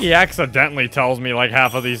 Feels like he accidentally tells me like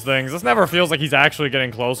half of these things. This never feels like he's actually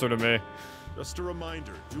getting closer to me. Just a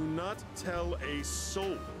reminder, do not tell a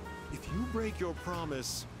soul. If you break your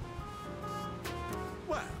promise,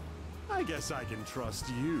 well, I guess I can trust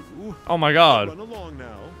you. Oh my god. Run along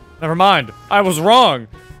now. Never mind. I was wrong.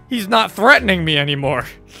 He's not threatening me anymore.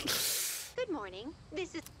 Good morning.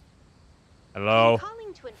 This is Hello.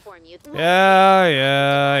 calling to inform you.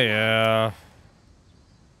 Yeah.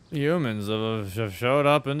 Humans have showed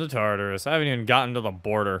up into Tartarus. I haven't even gotten to the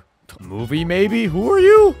border. Movie, maybe? Who are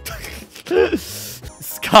you?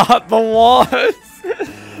 Scott the Waz.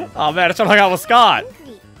 Oh man, it's something I got with Scott.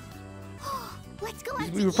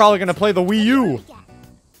 We were probably gonna play the Wii U.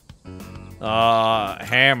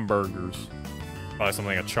 Hamburgers. Probably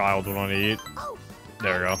something a child would want to eat.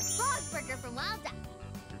 There we go. Frog burger from Wild Duck.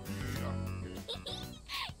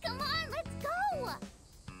 Come on, let's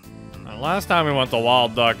go. Last time we went to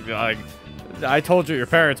Wild Duck, I told you your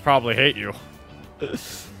parents probably hate you. The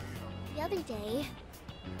other day,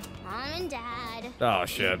 Mom and Dad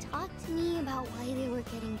Shit. talked to me about why they were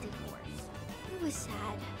getting divorced. It was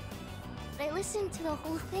sad. But I listened to the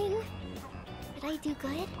whole thing. Did I do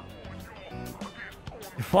good?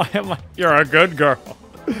 Why am I? You're a good girl.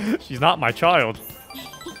 She's not my child.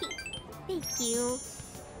 Thank you.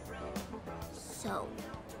 So,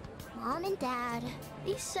 Mom and Dad,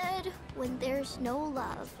 they said when there's no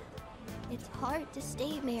love, it's hard to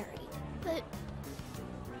stay married. But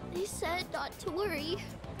they said not to worry,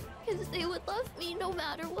 because they would love me no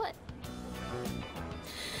matter what.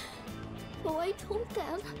 So I told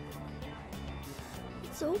them,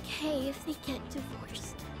 it's okay if they get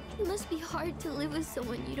divorced. It must be hard to live with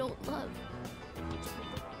someone you don't love.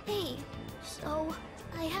 Hey, so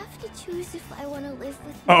I have to choose if I want to live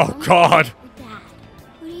with Mom God. or Dad.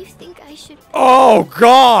 Who do you think I should pick? Oh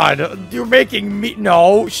God! You're making me.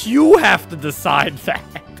 No, you have to decide that.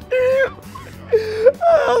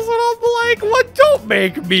 That's what I'm like. What? Don't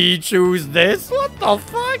make me choose this. What the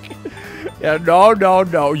fuck? Yeah,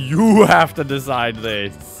 no. You have to decide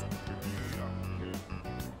this.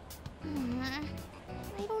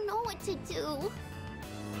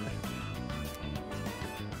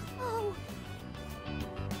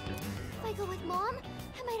 I go with Mom,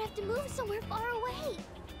 I might have to move somewhere far away.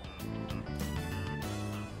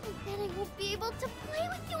 And then I won't be able to play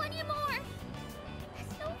with you anymore.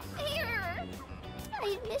 That's no fair.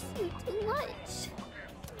 I miss you too much.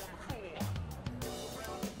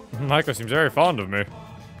 Michael seems very fond of me.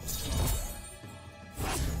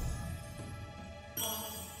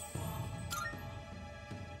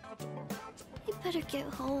 You better get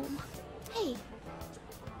home. Hey,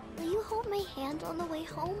 will you hold my hand on the way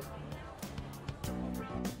home?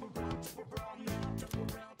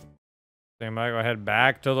 Think Michael head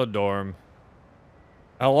back to the dorm.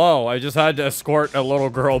 Hello, I just had to escort a little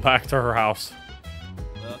girl back to her house.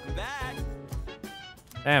 Welcome back.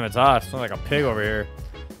 Damn, it's hot. It's like a pig over here.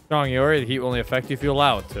 Strong Yori, the heat will only affect you if you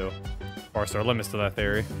allow it to. Of course, there are limits to that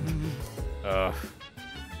theory. I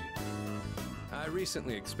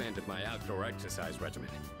recently expanded my outdoor exercise regimen,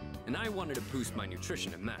 and I wanted to boost my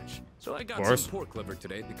nutrition and match. So I got some pork liver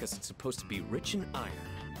today because it's supposed to be rich in iron.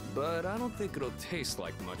 But I don't think it'll taste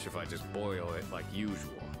like much if I just boil it like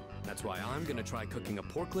usual. That's why I'm gonna try cooking a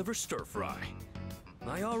pork liver stir fry.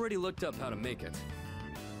 I already looked up how to make it.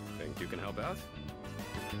 Think you can help out?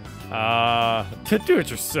 Do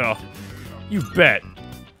it yourself. You bet.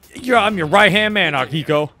 I'm your right-hand man,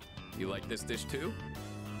 Akiko. You like this dish too?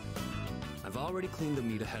 I've already cleaned the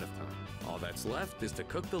meat ahead of time. All that's left is to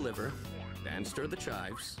cook the liver, then stir the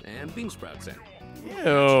chives and bean sprouts in.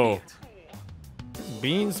 Ew.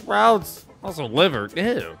 Bean sprouts? Also liver.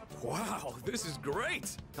 Ew. Wow, this is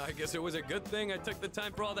great! I guess it was a good thing I took the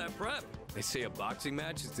time for all that prep. They say a boxing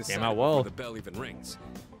match is decided out well. before the bell even rings.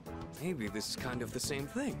 Maybe this is kind of the same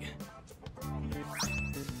thing.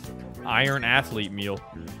 Iron athlete meal.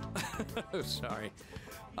 Sorry.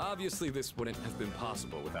 Obviously, this wouldn't have been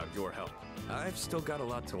possible without your help. I've still got a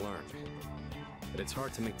lot to learn. But it's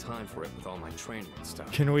hard to make time for it with all my training and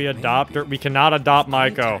stuff. Can we adopt her? We cannot adopt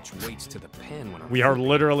Maiko. Weights to the pan when I'm We are cooking.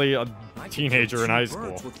 literally a I can teenager kill in two high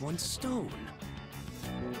birds school. with one stone.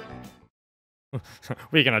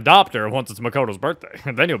 We can adopt her once it's Makoto's birthday.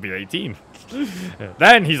 Then he'll be 18.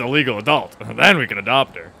 Then he's a legal adult. Then we can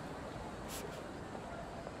adopt her.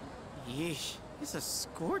 Yeesh, it's a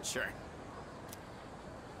scorcher.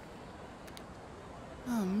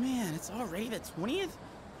 Oh man, it's already the 20th?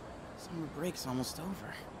 Summer break's almost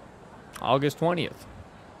over. August 20th.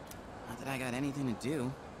 Not that I got anything to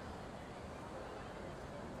do.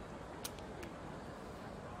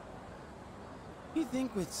 You'd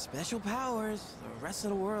think with special powers, the rest of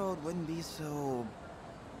the world wouldn't be so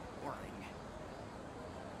boring.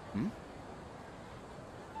 Hmm?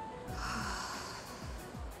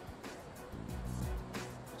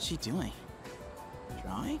 What's she doing?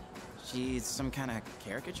 Drawing? She's some kind of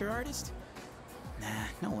caricature artist? Nah,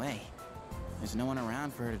 no way. There's no one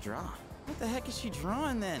around for her to draw. What the heck is she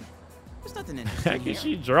drawing then? There's nothing interesting Heck here. is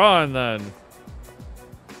she drawing then?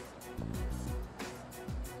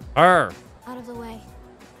 Her. Out of the way.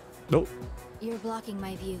 Nope. You're blocking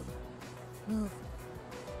my view. Move.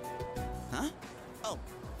 Huh? Oh,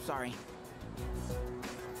 sorry.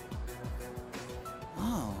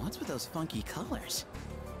 Oh, what's with those funky colors?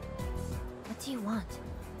 What do you want?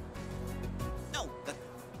 No,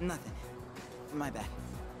 nothing. My bad.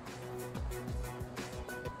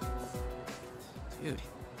 Dude,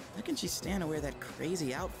 how can she stand to wear that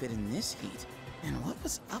crazy outfit in this heat? And what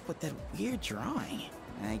was up with that weird drawing?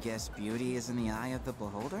 I guess beauty is in the eye of the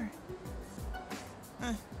beholder?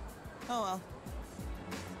 Oh well.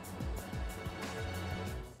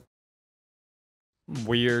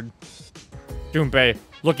 Weird. Junpei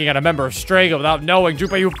looking at a member of Strega without knowing.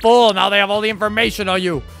 Junpei, you fool! Now they have all the information on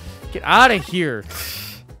you. Get out of here.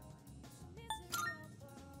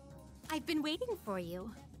 I've been waiting for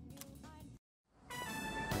you.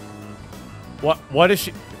 What is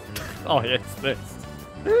she? Oh, it's this.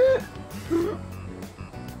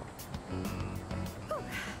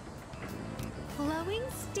 Flowing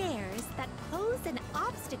stairs that pose an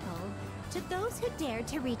obstacle to those who dare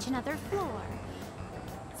to reach another floor.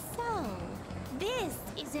 So, this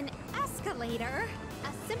is an escalator.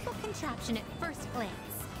 A simple contraption at first glance.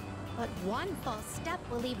 But one false step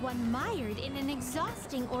will leave one mired in an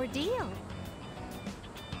exhausting ordeal.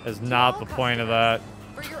 Is not the point of that.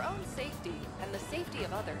 For your own safety and the safety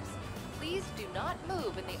of others, please do not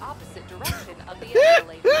move in the opposite direction of the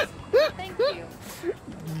escalators. Thank you.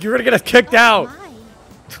 You're gonna get us kicked out.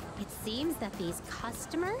 It seems that these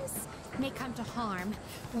customers may come to harm.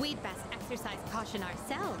 We'd best exercise caution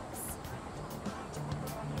ourselves.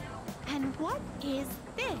 And what is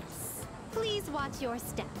this? Please watch your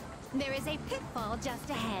step. There is a pitfall just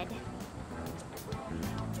ahead.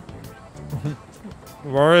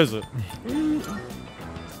 Where is it?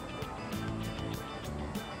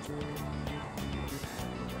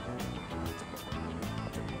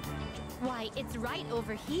 Why, it's right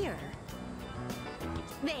over here.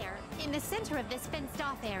 There, in the center of this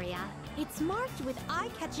fenced-off area, it's marked with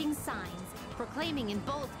eye-catching signs proclaiming in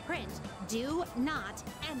bold print, "Do not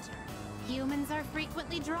enter." Humans are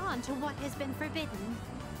frequently drawn to what has been forbidden.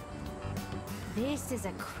 This is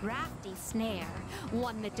a crafty snare,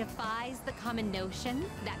 one that defies the common notion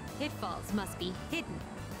that pitfalls must be hidden.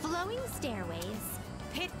 Flowing stairways,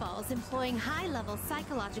 pitfalls employing high-level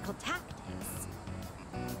psychological tactics.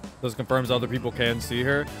 This confirms other people can see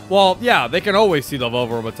her. Well, yeah, they can always see the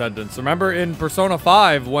Velvet Room attendants. Remember in Persona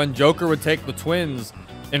 5 when Joker would take the twins,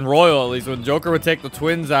 in Royal at least, when Joker would take the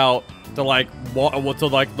twins out to like the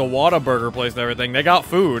Whataburger place and everything, they got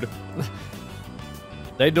food.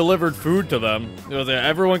 They delivered food to them.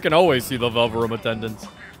 Everyone can always see the Velvet Room attendants.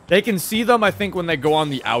 They can see them, I think, when they go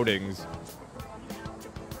on the outings.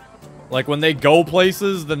 Like, when they go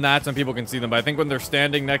places, then that's when people can see them. But I think when they're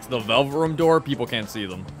standing next to the Velvet Room door, people can't see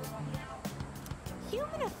them.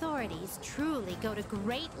 Human authorities truly go to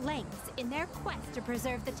great lengths in their quest to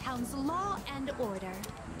preserve the town's law and order.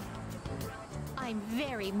 I'm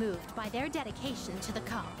very moved by their dedication to the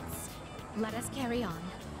cause. Let us carry on.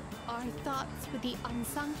 Our thoughts with the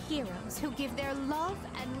unsung heroes who give their love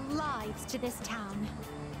and lives to this town.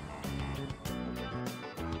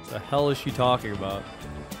 What the hell is she talking about?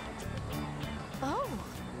 Oh,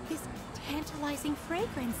 this tantalizing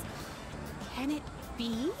fragrance. Can it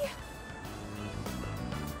be?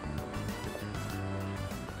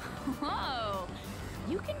 Whoa!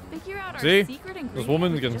 You can figure out our See? secret ingredient. This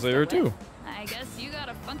woman with can just see a her whiff. too. I guess you got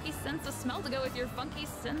a funky sense of smell to go with your funky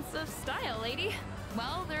sense of style, lady.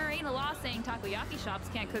 Well, there ain't a law saying takoyaki shops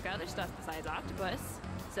can't cook other stuff besides octopus.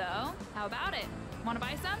 So, how about it? Wanna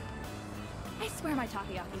buy some? I swear my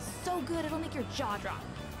takoyaki's so good it'll make your jaw drop.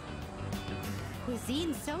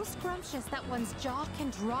 Cuisine so scrumptious that one's jaw can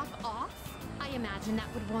drop off? I imagine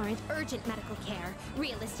that would warrant urgent medical care,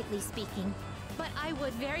 realistically speaking. But I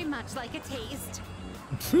would very much like a taste.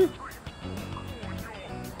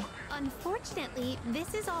 Unfortunately,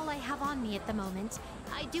 this is all I have on me at the moment.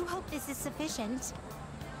 I do hope this is sufficient.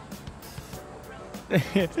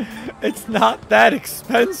 It's not that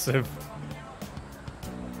expensive.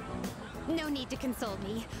 No need to console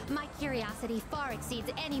me. My curiosity far exceeds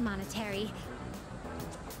any monetary.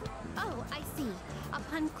 Oh, I see.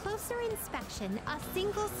 Upon closer inspection, a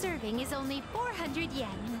single serving is only 400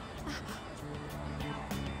 yen.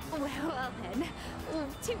 Well then,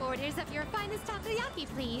 2 orders of your finest takoyaki,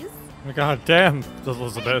 please. God damn,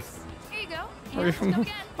 Elizabeth. Here you go. And let's go again.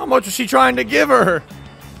 How much is she trying to give her?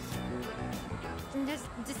 This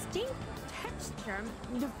distinct texture,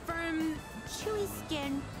 the firm, chewy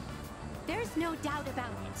skin. There's no doubt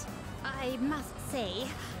about it. I must say,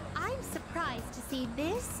 I'm surprised to see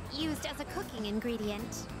this used as a cooking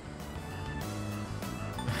ingredient.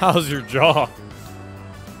 How's your jaw?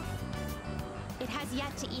 It has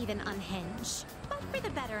yet to even unhinge. But for the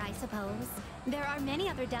better, I suppose. There are many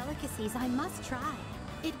other delicacies I must try.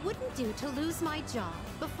 It wouldn't do to lose my jaw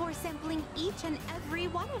before sampling each and every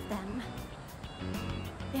one of them.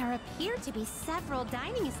 There appear to be several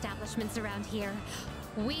dining establishments around here.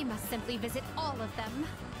 We must simply visit all of them.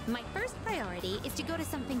 My first priority is to go to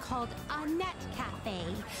something called a net cafe,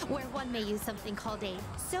 where one may use something called a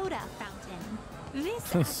soda fountain. This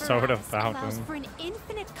Soda apparatus allows fountain. for an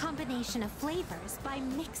infinite combination of flavors by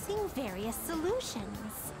mixing various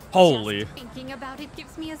solutions. Holy. Just thinking about it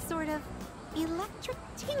gives me a sort of electric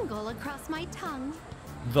tingle across my tongue.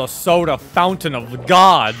 The soda fountain of the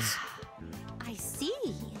gods. I see.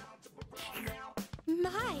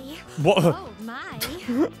 My. What? Oh my.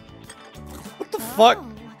 What the fuck?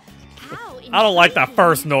 I don't like that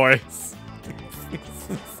first noise.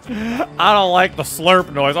 I don't like the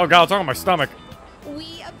slurp noise. Oh god, it's on my stomach.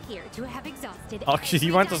 We appear to have exhausted. Oh,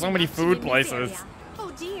 she went to so many food in this places. area.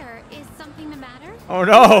 Oh dear, is something the matter? Oh,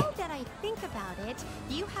 no. Now that I think about it,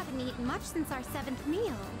 you haven't eaten much since our 7th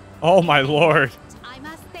meal. Oh my lord. I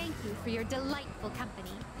must thank you for your delightful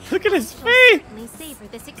company. Look at his I shall feet. certainly savor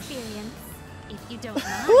this experience. If you don't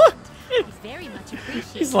mind, I very much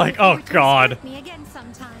appreciate. He's like, if you oh, were to God. escort me again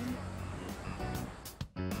sometime.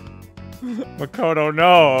 Makoto,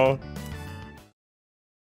 no.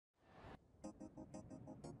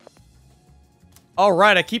 All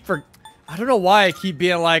right, I don't know why I keep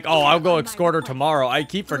being like, oh, I'll go escort her tomorrow. I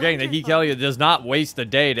keep forgetting that he tell you it does not waste a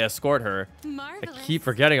day to escort her. I keep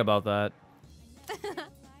forgetting about that.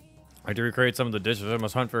 I do recreate some of the dishes. I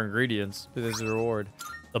must hunt for ingredients. This is a reward.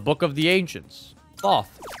 The Book of the Ancients.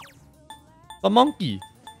 Thoth. The monkey.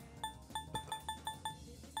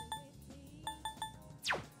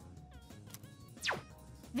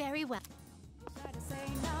 Very well.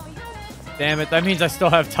 Damn it, that means I still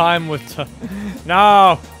have time with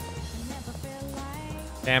no!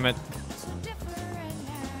 Damn it.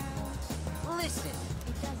 Listen.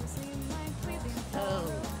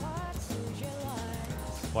 Oh.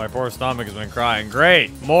 My poor stomach has been crying. Great!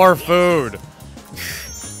 More food!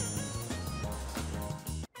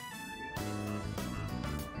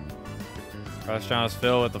 Restaurant is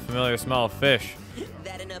filled with the familiar smell of fish.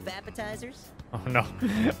 That enough appetizers? Oh no.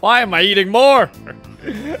 Why am I eating more?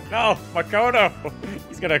 No, Makoto.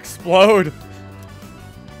 He's gonna explode.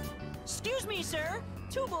 Excuse me, sir.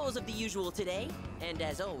 2 bowls of the usual today. And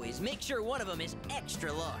as always, make sure one of them is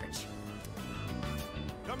extra large.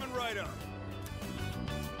 Coming right up.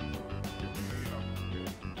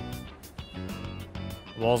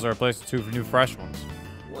 Walls are replaced with 2 new fresh ones.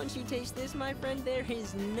 Once you taste this, my friend, there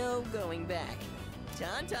is no going back.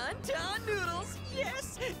 Ton noodles!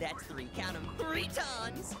 Yes! That's 3, count 'em, 3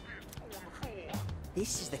 tons!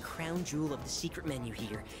 This is the crown jewel of the secret menu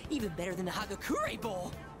here. Even better than the Hagakure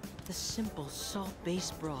bowl! The simple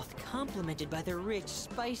salt-based broth complemented by the rich,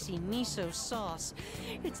 spicy miso sauce.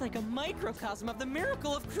 It's like a microcosm of the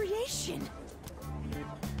miracle of creation!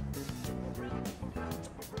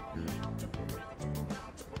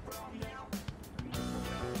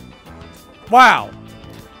 Wow!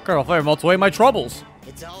 Colonel Flavor melts away my troubles.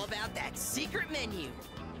 It's all about that secret menu.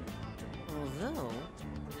 Although,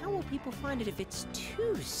 how will people find it if it's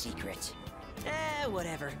too secret?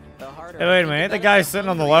 Whatever. The harder. Hey, wait a minute. Ain't the guy sitting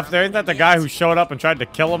on the left there? Ain't that the guy who showed up and tried to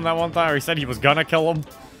kill him that one time? Or he said he was gonna kill him?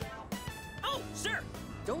 Oh, sir!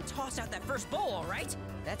 Don't toss out that first bowl, all right?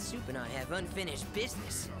 That soup and I have unfinished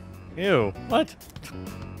business. Ew. What?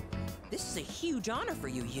 This is a huge honor for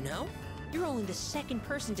you, you know? You're only the 2nd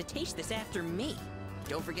person to taste this after me.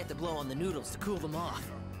 Don't forget to blow on the noodles to cool them off.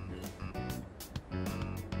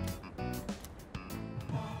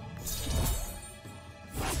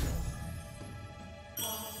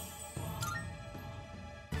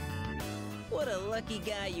 What a lucky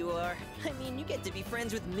guy you are. I mean, you get to be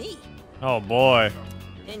friends with me. Oh boy.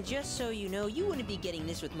 And just so you know, you wouldn't be getting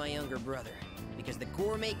this with my younger brother. Because the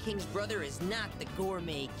Gourmet King's brother is not the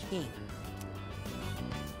Gourmet King.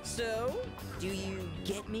 So, do you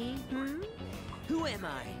get me, Who am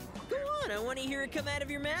I? Go on, I want to hear it come out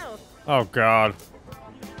of your mouth. Oh god.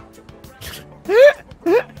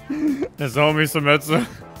 Nozomi Samitsu.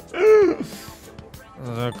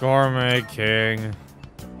 The Gourmet King.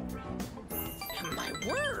 My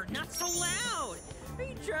word, not so loud! Are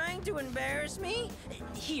you trying to embarrass me?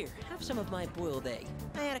 Here, have some of my boiled egg.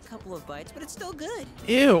 I had a couple of bites, but it's still good.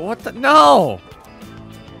 Ew, what the? No!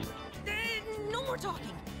 No more talking.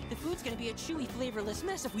 The food's gonna be a chewy, flavorless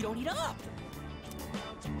mess if we don't eat up.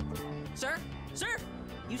 Sir? Sir?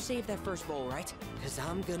 You saved that first bowl, right? Because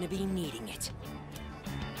I'm gonna be needing it.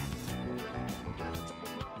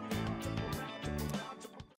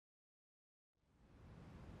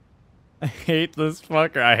 I hate this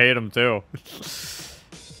fucker. I hate him too.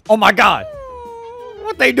 Oh my god!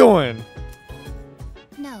 What they doing?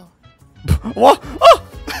 No. What? Oh!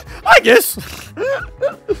 I guess.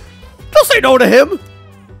 Don't say no to him!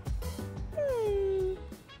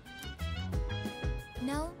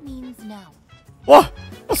 No means no. What?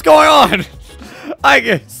 What's going on? I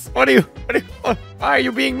guess. Why are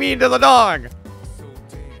you being mean to the dog?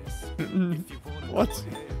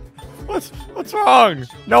 What's wrong?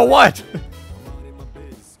 No, what?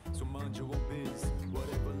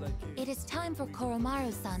 It is time for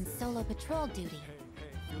Koromaru-san's solo patrol duty.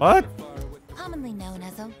 What? Commonly known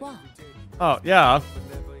as a walk. Oh, yeah.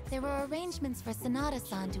 There were arrangements for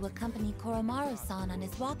Sanada-san to accompany Koromaru-san on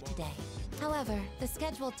his walk today. However, the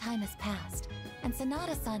scheduled time has passed, and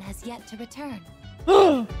Sanada-san has yet to return.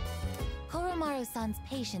 Koromaru-san's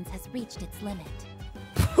patience has reached its limit.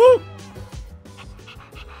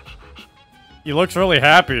 He looks really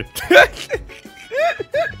happy.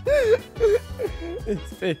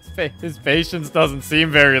 His patience doesn't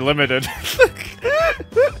seem very limited.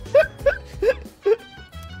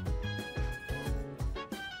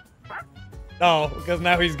 Oh, because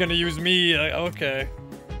now he's gonna use me. Okay.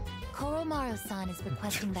 Koromaru-san is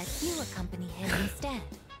requesting that you accompany him instead.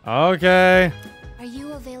 Okay. Are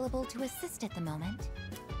you available to assist at the moment?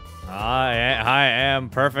 I am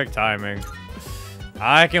perfect timing.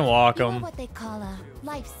 I can walk You're him. what they call a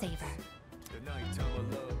lifesaver.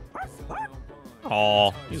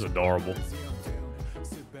 Aw, he's adorable.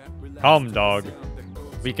 Come, dog.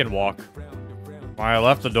 We can walk. I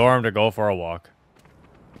left the dorm to go for a walk.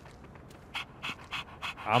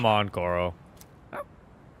 I'm on, Koro.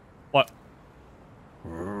 What?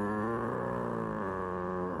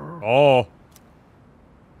 Oh.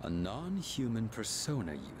 A non-human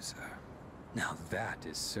persona user. Now that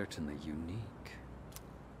is certainly unique.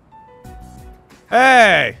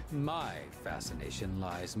 Hey! My fascination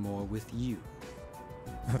lies more with you.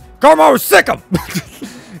 Karmo, sick him!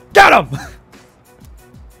 Get him!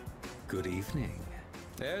 Good evening.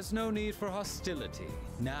 There's no need for hostility.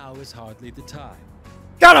 Now is hardly the time.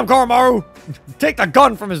 Get him, Karmo! Take the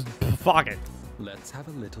gun from his pocket. Let's have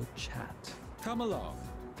a little chat. Come along.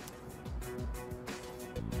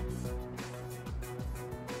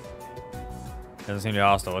 Doesn't seem to be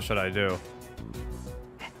hostile. What should I do?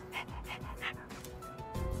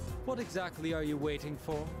 What exactly are you waiting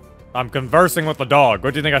for? I'm conversing with the dog.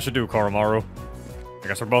 What do you think I should do, Koromaru? I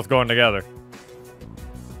guess we're both going together.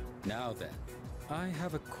 Now then, I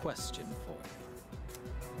have a question for you.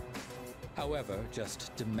 However,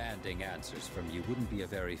 just demanding answers from you wouldn't be a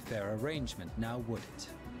very fair arrangement, now would it?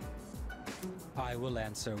 I will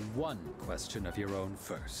answer one question of your own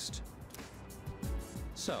first.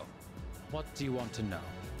 So, what do you want to know?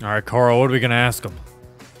 Alright, Koro, what are we gonna ask him?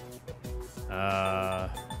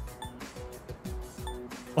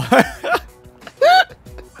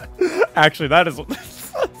 Actually, that is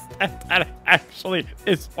that actually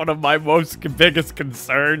is one of my biggest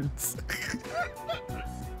concerns.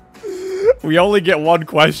 We only get one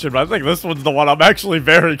question, but I think this one's the one I'm actually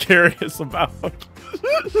very curious about.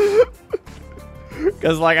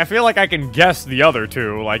 Because, like, I feel like I can guess the other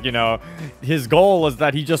two. Like, you know, his goal is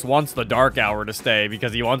that he just wants the Dark Hour to stay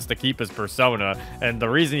because he wants to keep his persona. And the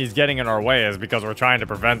reason he's getting in our way is because we're trying to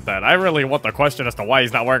prevent that. I really want the question as to why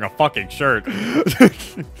he's not wearing a fucking shirt.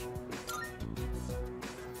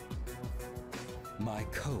 My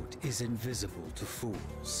coat is invisible to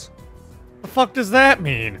fools. The fuck does that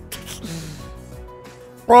mean?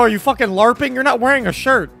 Bro, are you fucking LARPing? You're not wearing a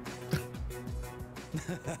shirt.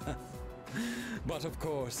 But of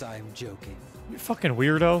course, I'm joking. You fucking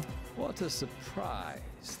weirdo. What a surprise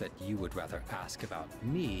that you would rather ask about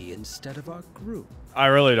me instead of our group. I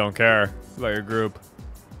really don't care about your group.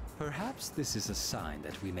 Perhaps this is a sign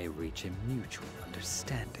that we may reach a mutual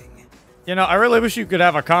understanding. You know, I really wish you could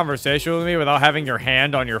have a conversation with me without having your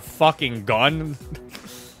hand on your fucking gun.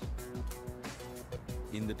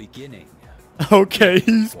 In the beginning. Okay,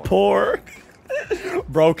 he's poor.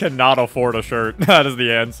 Bro cannot afford a shirt. That is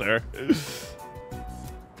the answer.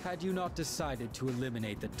 Had you not decided to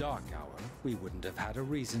eliminate the Dark Hour, we wouldn't have had a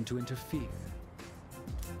reason to interfere.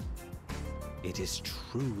 It is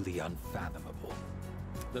truly unfathomable.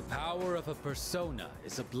 The power of a persona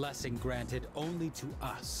is a blessing granted only to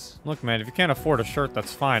us. Look, man, if you can't afford a shirt,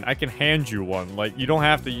 that's fine. I can hand you one. Like, you don't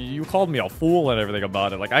have to. You called me a fool and everything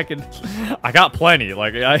about it. Like, I got plenty.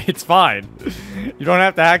 Like, it's fine. You don't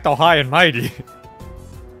have to act all high and mighty.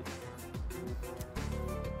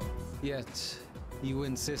 Yet, you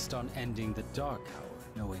insist on ending the Dark Hour,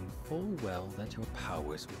 knowing full well that your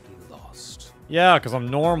powers will be lost. Yeah, because I'm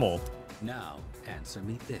normal. Now, answer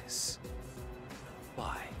me this.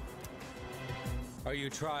 Why? Are you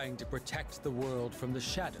trying to protect the world from the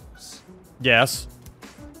shadows? Yes.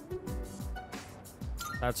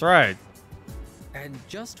 That's right. And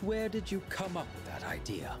just where did you come up with that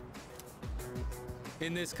idea?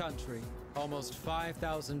 In this country, almost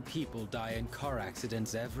 5,000 people die in car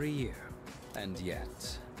accidents every year. And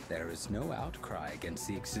yet, there is no outcry against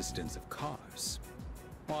the existence of cars.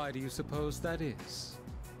 Why do you suppose that is?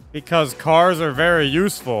 Because cars are very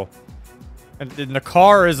useful. And the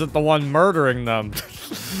car isn't the one murdering them.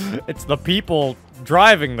 It's the people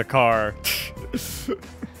driving the car.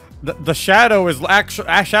 The shadow is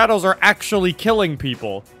shadows are actually killing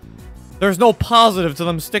people. There's no positive to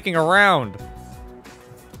them sticking around.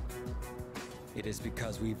 It is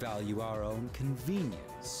because we value our own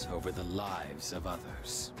convenience over the lives of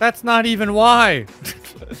others. That's not even why.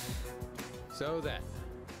 So then,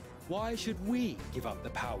 why should we give up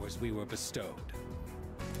the powers we were bestowed?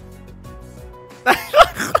 I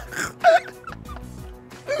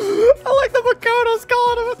like the Makoto's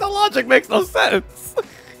calling him, but the logic makes no sense.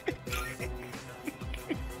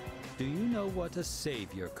 Do you know what a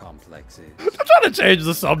savior complex is? I'm trying to change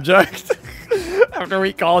the subject after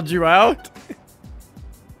we called you out.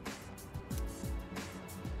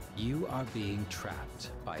 You are being trapped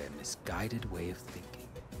by a misguided way of thinking.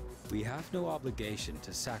 We have no obligation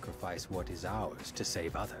to sacrifice what is ours to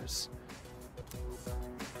save others.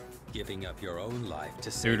 Giving up your own life to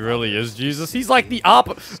save Dude really is Jesus. He's like the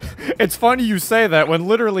opposite. It's funny you say that when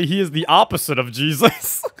literally he is the opposite of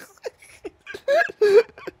Jesus.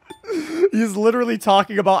 He's literally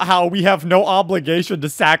talking about how we have no obligation to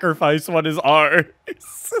sacrifice what is ours.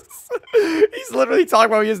 He's literally talking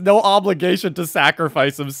about he has no obligation to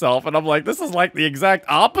sacrifice himself. And I'm like, this is like the exact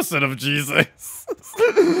opposite of Jesus.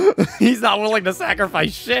 He's not willing to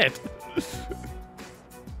sacrifice shit.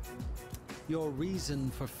 Your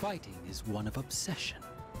reason for fighting is one of obsession.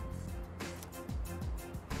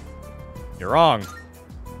 You're wrong.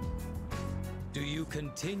 Do you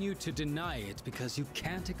continue to deny it because you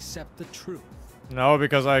can't accept the truth? No,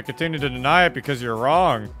 because I continue to deny it because you're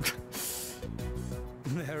wrong.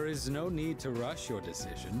 There is no need to rush your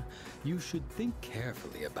decision. You should think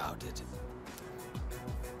carefully about it.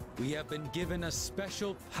 We have been given a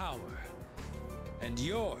special power, and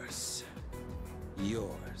yours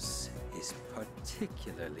is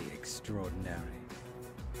particularly extraordinary.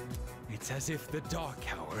 It's as if the Dark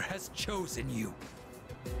Hour has chosen you.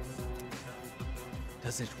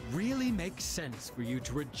 Does it really make sense for you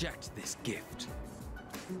to reject this gift?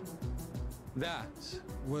 That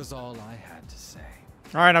was all I had to say.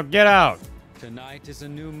 All right, now get out. Tonight is a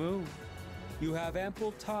new moon. You have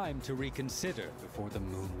ample time to reconsider before the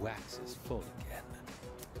moon waxes full again.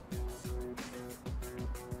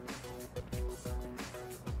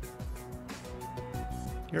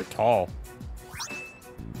 You're tall.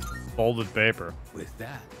 Folded paper. With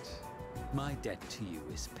that, my debt to you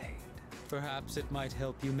is paid. Perhaps it might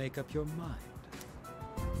help you make up your mind.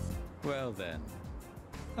 Well then,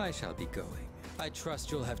 I shall be going. I trust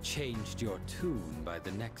you'll have changed your tune by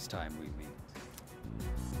the next time we meet.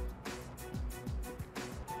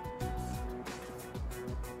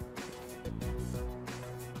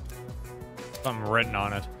 Something written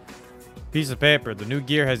on it. Piece of paper. The new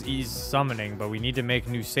gear has eased summoning, but we need to make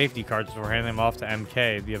new safety cards before handing them off to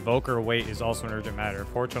MK. The evoker weight is also an urgent matter.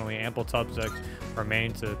 Fortunately, ample subjects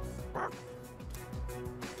remain to...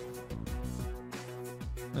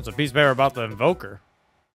 There's a piece of paper about the invoker.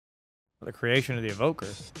 The creation of the evoker.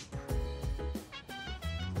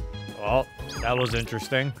 Well, that was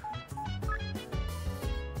interesting.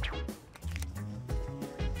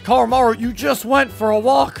 Koromaru, you just went for a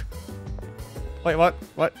walk! Wait, what?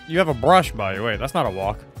 What? You have a brush by you. Wait, that's not a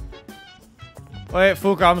walk. Wait,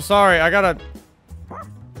 Fuka, I'm sorry. I got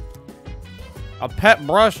a pet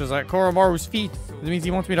brush is at Koromaru's feet. It means he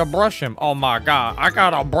wants me to brush him. Oh my god. I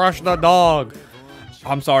gotta brush the dog.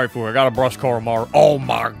 I'm sorry, Fuka. I gotta brush Koromaru. Oh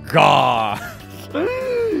my god.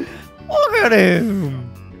 Look at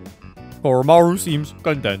him. Koromaru seems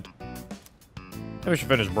content. Maybe we should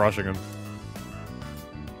finish brushing him.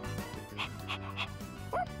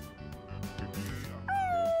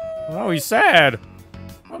 Oh, he's sad.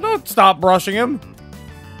 Well, don't stop brushing him.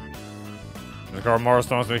 The Koromaru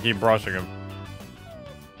still wants me to keep brushing him.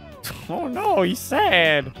 Oh no, he's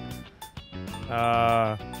sad.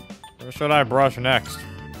 Where should I brush next?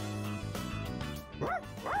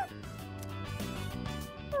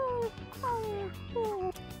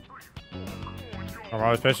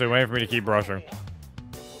 Koromaru's patiently waiting for me to keep brushing.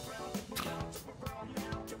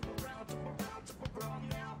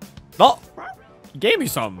 No! He gave me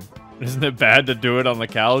something. Isn't it bad to do it on the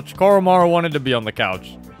couch? Koromaru wanted to be on the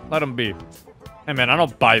couch. Let him be. Hey man, I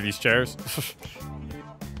don't buy these chairs.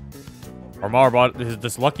 Koromaru bought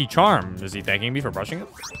this lucky charm. Is he thanking me for brushing it?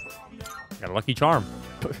 Got a lucky charm.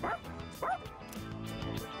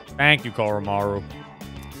 Thank you, Koromaru.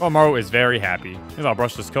 Koromaru is very happy. Maybe I'll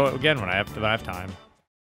brush this coat again when I have time.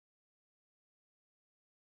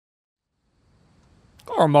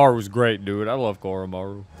 Koromaru's great, dude. I love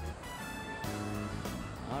Koromaru.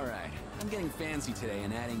 I'm getting fancy today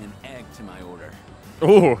and adding an egg to my order.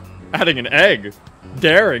 Ooh, adding an egg.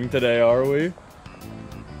 Daring today, are we?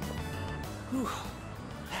 Whew,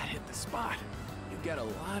 that hit the spot. You get a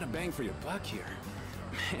lot of bang for your buck here.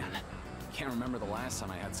 Man, can't remember the last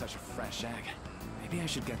time I had such a fresh egg. Maybe I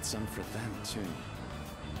should get some for them too.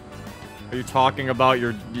 Are you talking about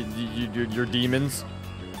your demons?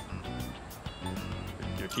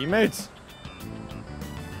 Your teammates?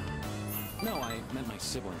 No, I meant my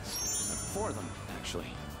siblings. 4 of them, actually.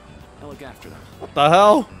 I look after them. What the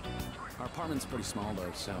hell? Our apartment's pretty small, though,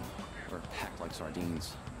 so we're packed like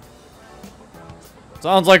sardines.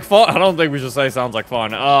 Sounds like fun. I don't think we should say sounds like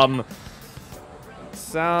fun.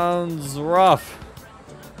 Sounds rough.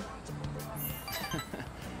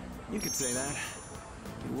 You could say that.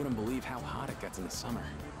 You wouldn't believe how hot it gets in the summer.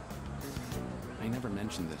 I never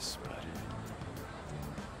mentioned this, but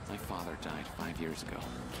my father died 5 years ago.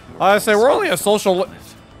 I say we're only a social...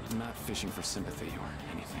 I'm not fishing for sympathy or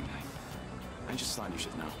anything. I just thought you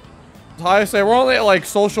should know. I say we're only at like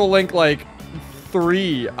social link like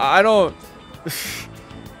 3. I don't...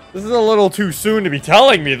 This is a little too soon to be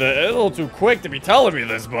telling me this. A little too quick to be telling me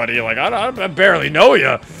this, buddy. Like, I barely know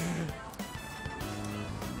you.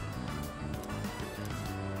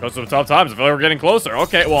 Goes some tough times. I feel like we're getting closer.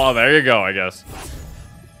 Okay, well, there you go, I guess.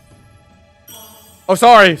 Oh,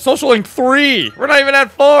 sorry. Social link 3. We're not even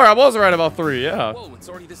at 4. I was right about 3. Yeah. Whoa, it's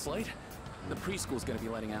already this late? The preschool's gonna be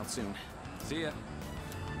letting out soon. See ya.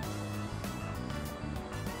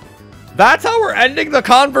 That's how we're ending the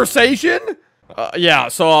conversation? Yeah,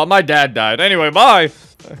 so my dad died. Anyway, bye.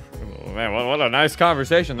 Oh, man, what a nice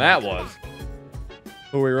conversation that was.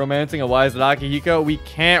 Who are we romancing and why is it Akihiko? We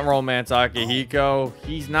can't romance Akihiko.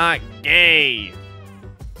 He's not gay.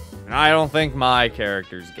 And I don't think my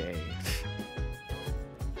character's gay.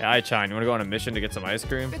 Hey, Ai-chan, you want to go on a mission to get some ice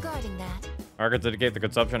cream? Regarding that, Markets indicate the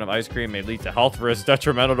consumption of ice cream may lead to health risks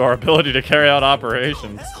detrimental to our ability to carry out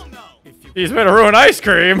operations. He's been to ruin ice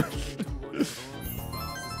cream.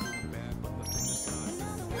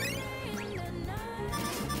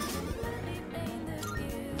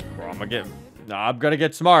 Bro, I'm gonna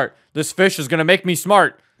get smart. This fish is gonna make me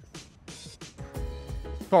smart.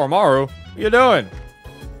 Koromaru, what you doing?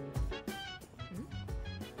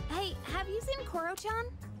 Hey, have you seen Koro-chan?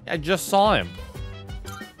 I just saw him.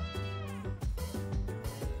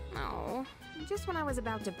 Oh, just when I was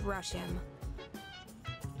about to brush him.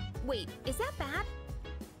 Wait, is that bad?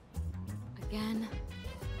 Again.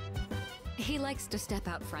 He likes to step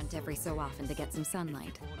out front every so often to get some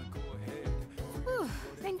sunlight. Whew,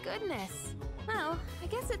 thank goodness. Well, I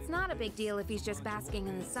guess it's not a big deal if he's just basking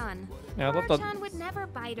in the sun. Yeah, Koro-chan would never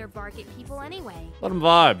bite or bark at people anyway. Let him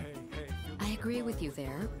vibe. I agree with you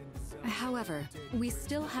there. However, we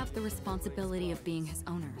still have the responsibility of being his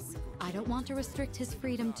owners. I don't want to restrict his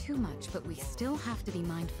freedom too much, but we still have to be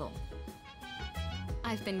mindful.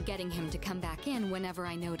 I've been getting him to come back in whenever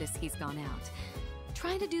I notice he's gone out.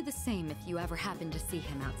 Try to do the same if you ever happen to see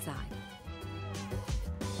him outside.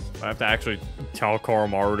 I have to actually tell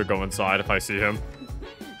Koromaru to go inside if I see him.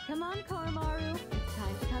 Come on, Koromaru. It's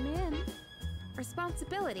time to come in.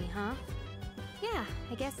 Responsibility, huh? Yeah,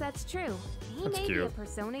 I guess that's true. He That's may be cute. a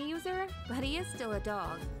Persona user, but he is still a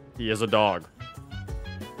dog. He is a dog.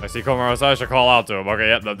 I see Koromaru outside, I should call out to him. Okay,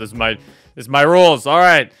 yep, this is my rules. All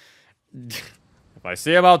right. If I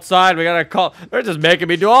see him outside, we gotta call. They're just making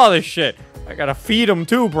me do all this shit. I gotta feed him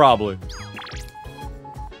too, probably.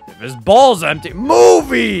 If his bowl's empty,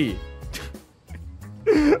 movie.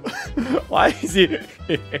 Why is he?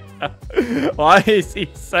 Why is he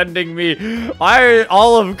sending me? Why are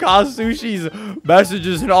all of Kasushi's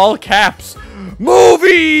messages in all caps?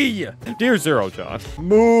 Movie. Dear Zero-chan,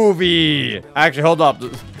 movie. Actually, hold up.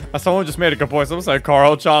 Someone just made a good point. Someone said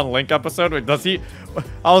Carl-chan Link episode. Wait, does he?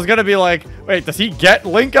 I was gonna be like, wait, does he get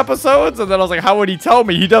Link episodes? And then I was like, how would he tell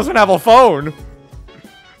me? He doesn't have a phone.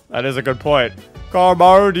 That is a good point.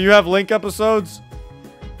 Koromaru, do you have Link episodes?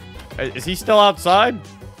 Is he still outside?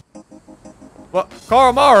 What?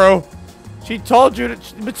 Koromaru? She told you to...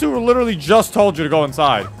 Mitsuru literally just told you to go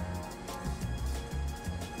inside.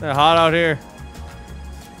 Is it hot out here?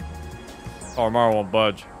 Koromaru won't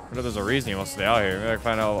budge. I know there's a reason he wants to stay out here. Maybe I can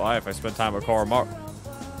find out why if I spend time with Koromaru.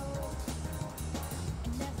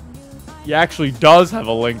 He actually does have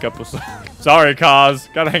a Link episode. Sorry,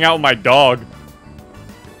 Kaz. Gotta hang out with my dog.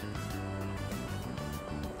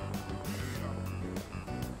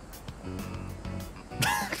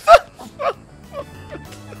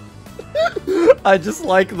 I just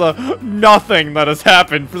like the nothing that has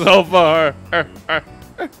happened so far. I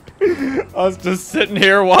was just sitting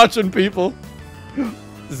here watching people.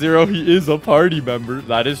 Zero, he is a party member.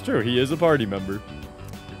 That is true. He is a party member.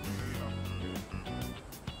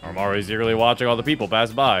 I'm always eagerly watching all the people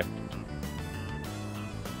pass by.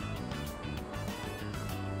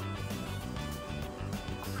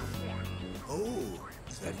 Oh,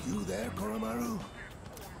 is that you there, Koromaru?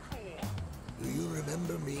 Do you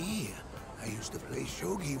remember me? I used to play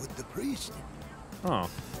shogi with the priest. Oh.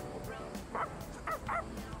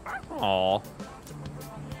 Aw.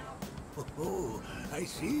 Oh, I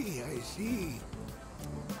see, I see.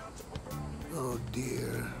 Oh,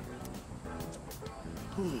 dear.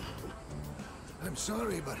 I'm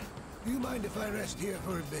sorry, but do you mind if I rest here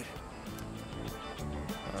for a bit?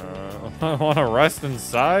 I want to rest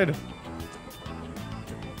inside?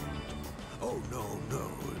 Oh, no.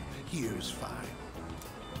 Here's fine.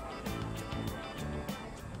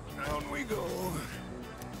 Down we go.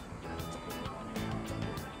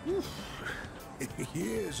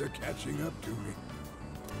 Years are catching up to me.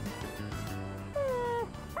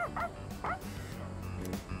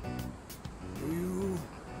 Do you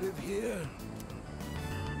live here?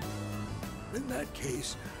 In that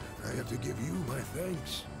case, I have to give you my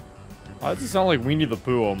thanks. Why does it sound like Winnie the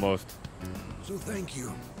Pooh almost? So thank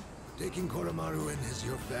you for taking Koromaru in as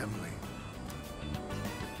your family.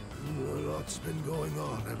 A lot's been going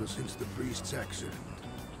on ever since the priest's accident.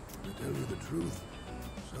 To tell you the truth,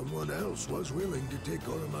 someone else was willing to take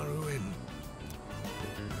Koromaru in.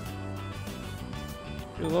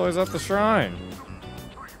 He was always at the shrine.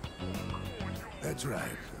 That's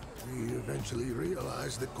right. We eventually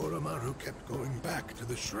realized that Koromaru kept going back to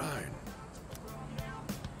the shrine.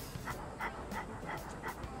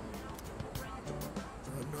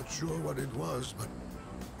 I'm not sure what it was, but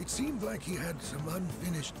it seemed like he had some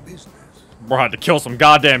unfinished business. Bro had to kill some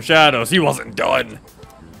goddamn shadows. He wasn't done.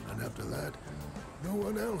 And after that, no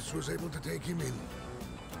one else was able to take him in.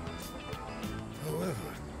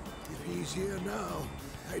 However, if he's here now,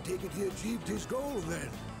 I take it he achieved his goal then.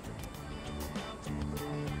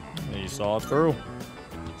 He saw it through.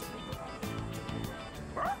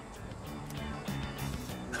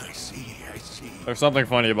 I see. There's something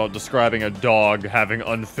funny about describing a dog having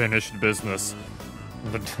unfinished business.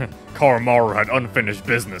 But Koromaru had unfinished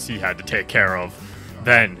business he had to take care of.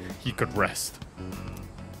 Then he could rest.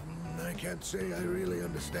 I can't say I really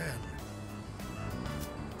understand.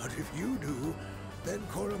 But if you do, then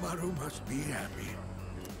Koromaru must be happy.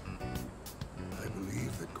 I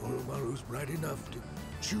believe that Koromaru's bright enough to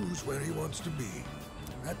choose where he wants to be.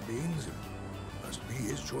 That means it must be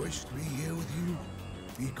his choice to be here with you.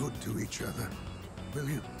 Be good to each other, will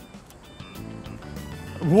you?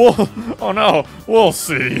 Whoa! Oh no! We'll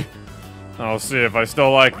see. I'll see if I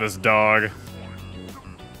still like this dog.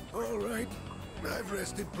 All right, I've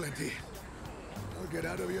rested plenty. I'll get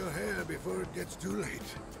out of your hair before it gets too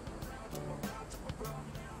late.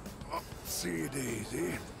 Oh, see you,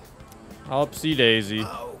 Daisy. Upsy daisy.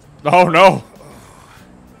 Oh no!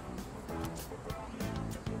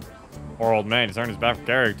 Poor old man, he's turning his back from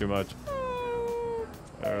carrying too much.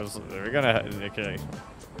 We're gonna. Okay.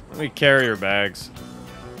 Let me carry your bags.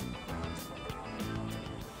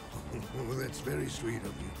 Oh, that's very sweet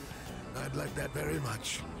of you. I'd like that very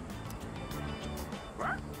much.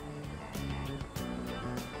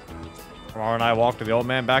 Koromaru and I walked the old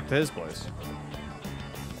man back to his place.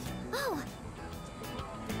 Oh.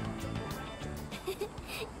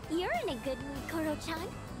 You're in a good mood, Koro-chan.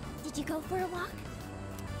 Did you go for a walk?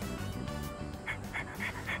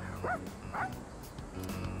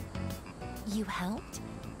 You helped?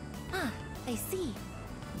 Ah, I see.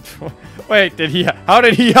 Wait, how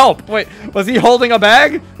did he help? Wait, was he holding a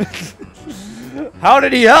bag? How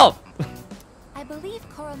did he help? I believe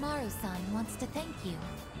Koromaru-san wants to thank you.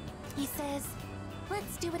 He says,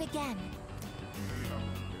 let's do it again.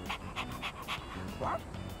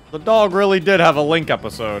 The dog really did have a Link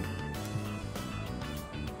episode.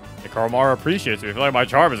 Hey, Koromaru appreciates me. I feel like my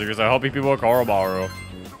charm is because I'm helping people with Koromaru.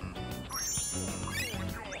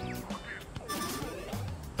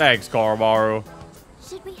 Thanks, Koromaru.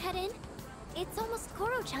 Should we head in? It's almost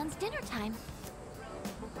Koro-chan's dinner time.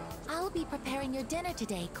 I'll be preparing your dinner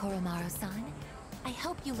today, Koromaru-san. I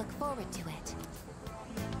hope you look forward to it.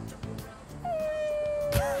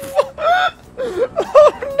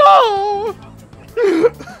 Oh no!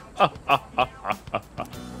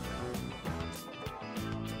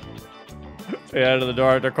 The end of the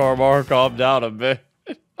door after Koromaru calmed down a bit.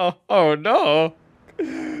 Oh no!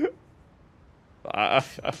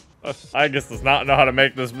 I guess does not know how to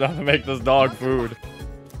make this dog food.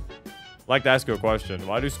 I'd like to ask you a question.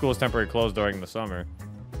 Why do schools temporarily close during the summer?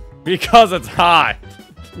 Because it's hot.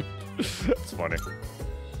 It's funny.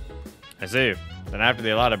 I see. Then after the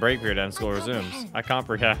allotted break period ends, school resumes. I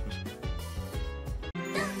comprehend.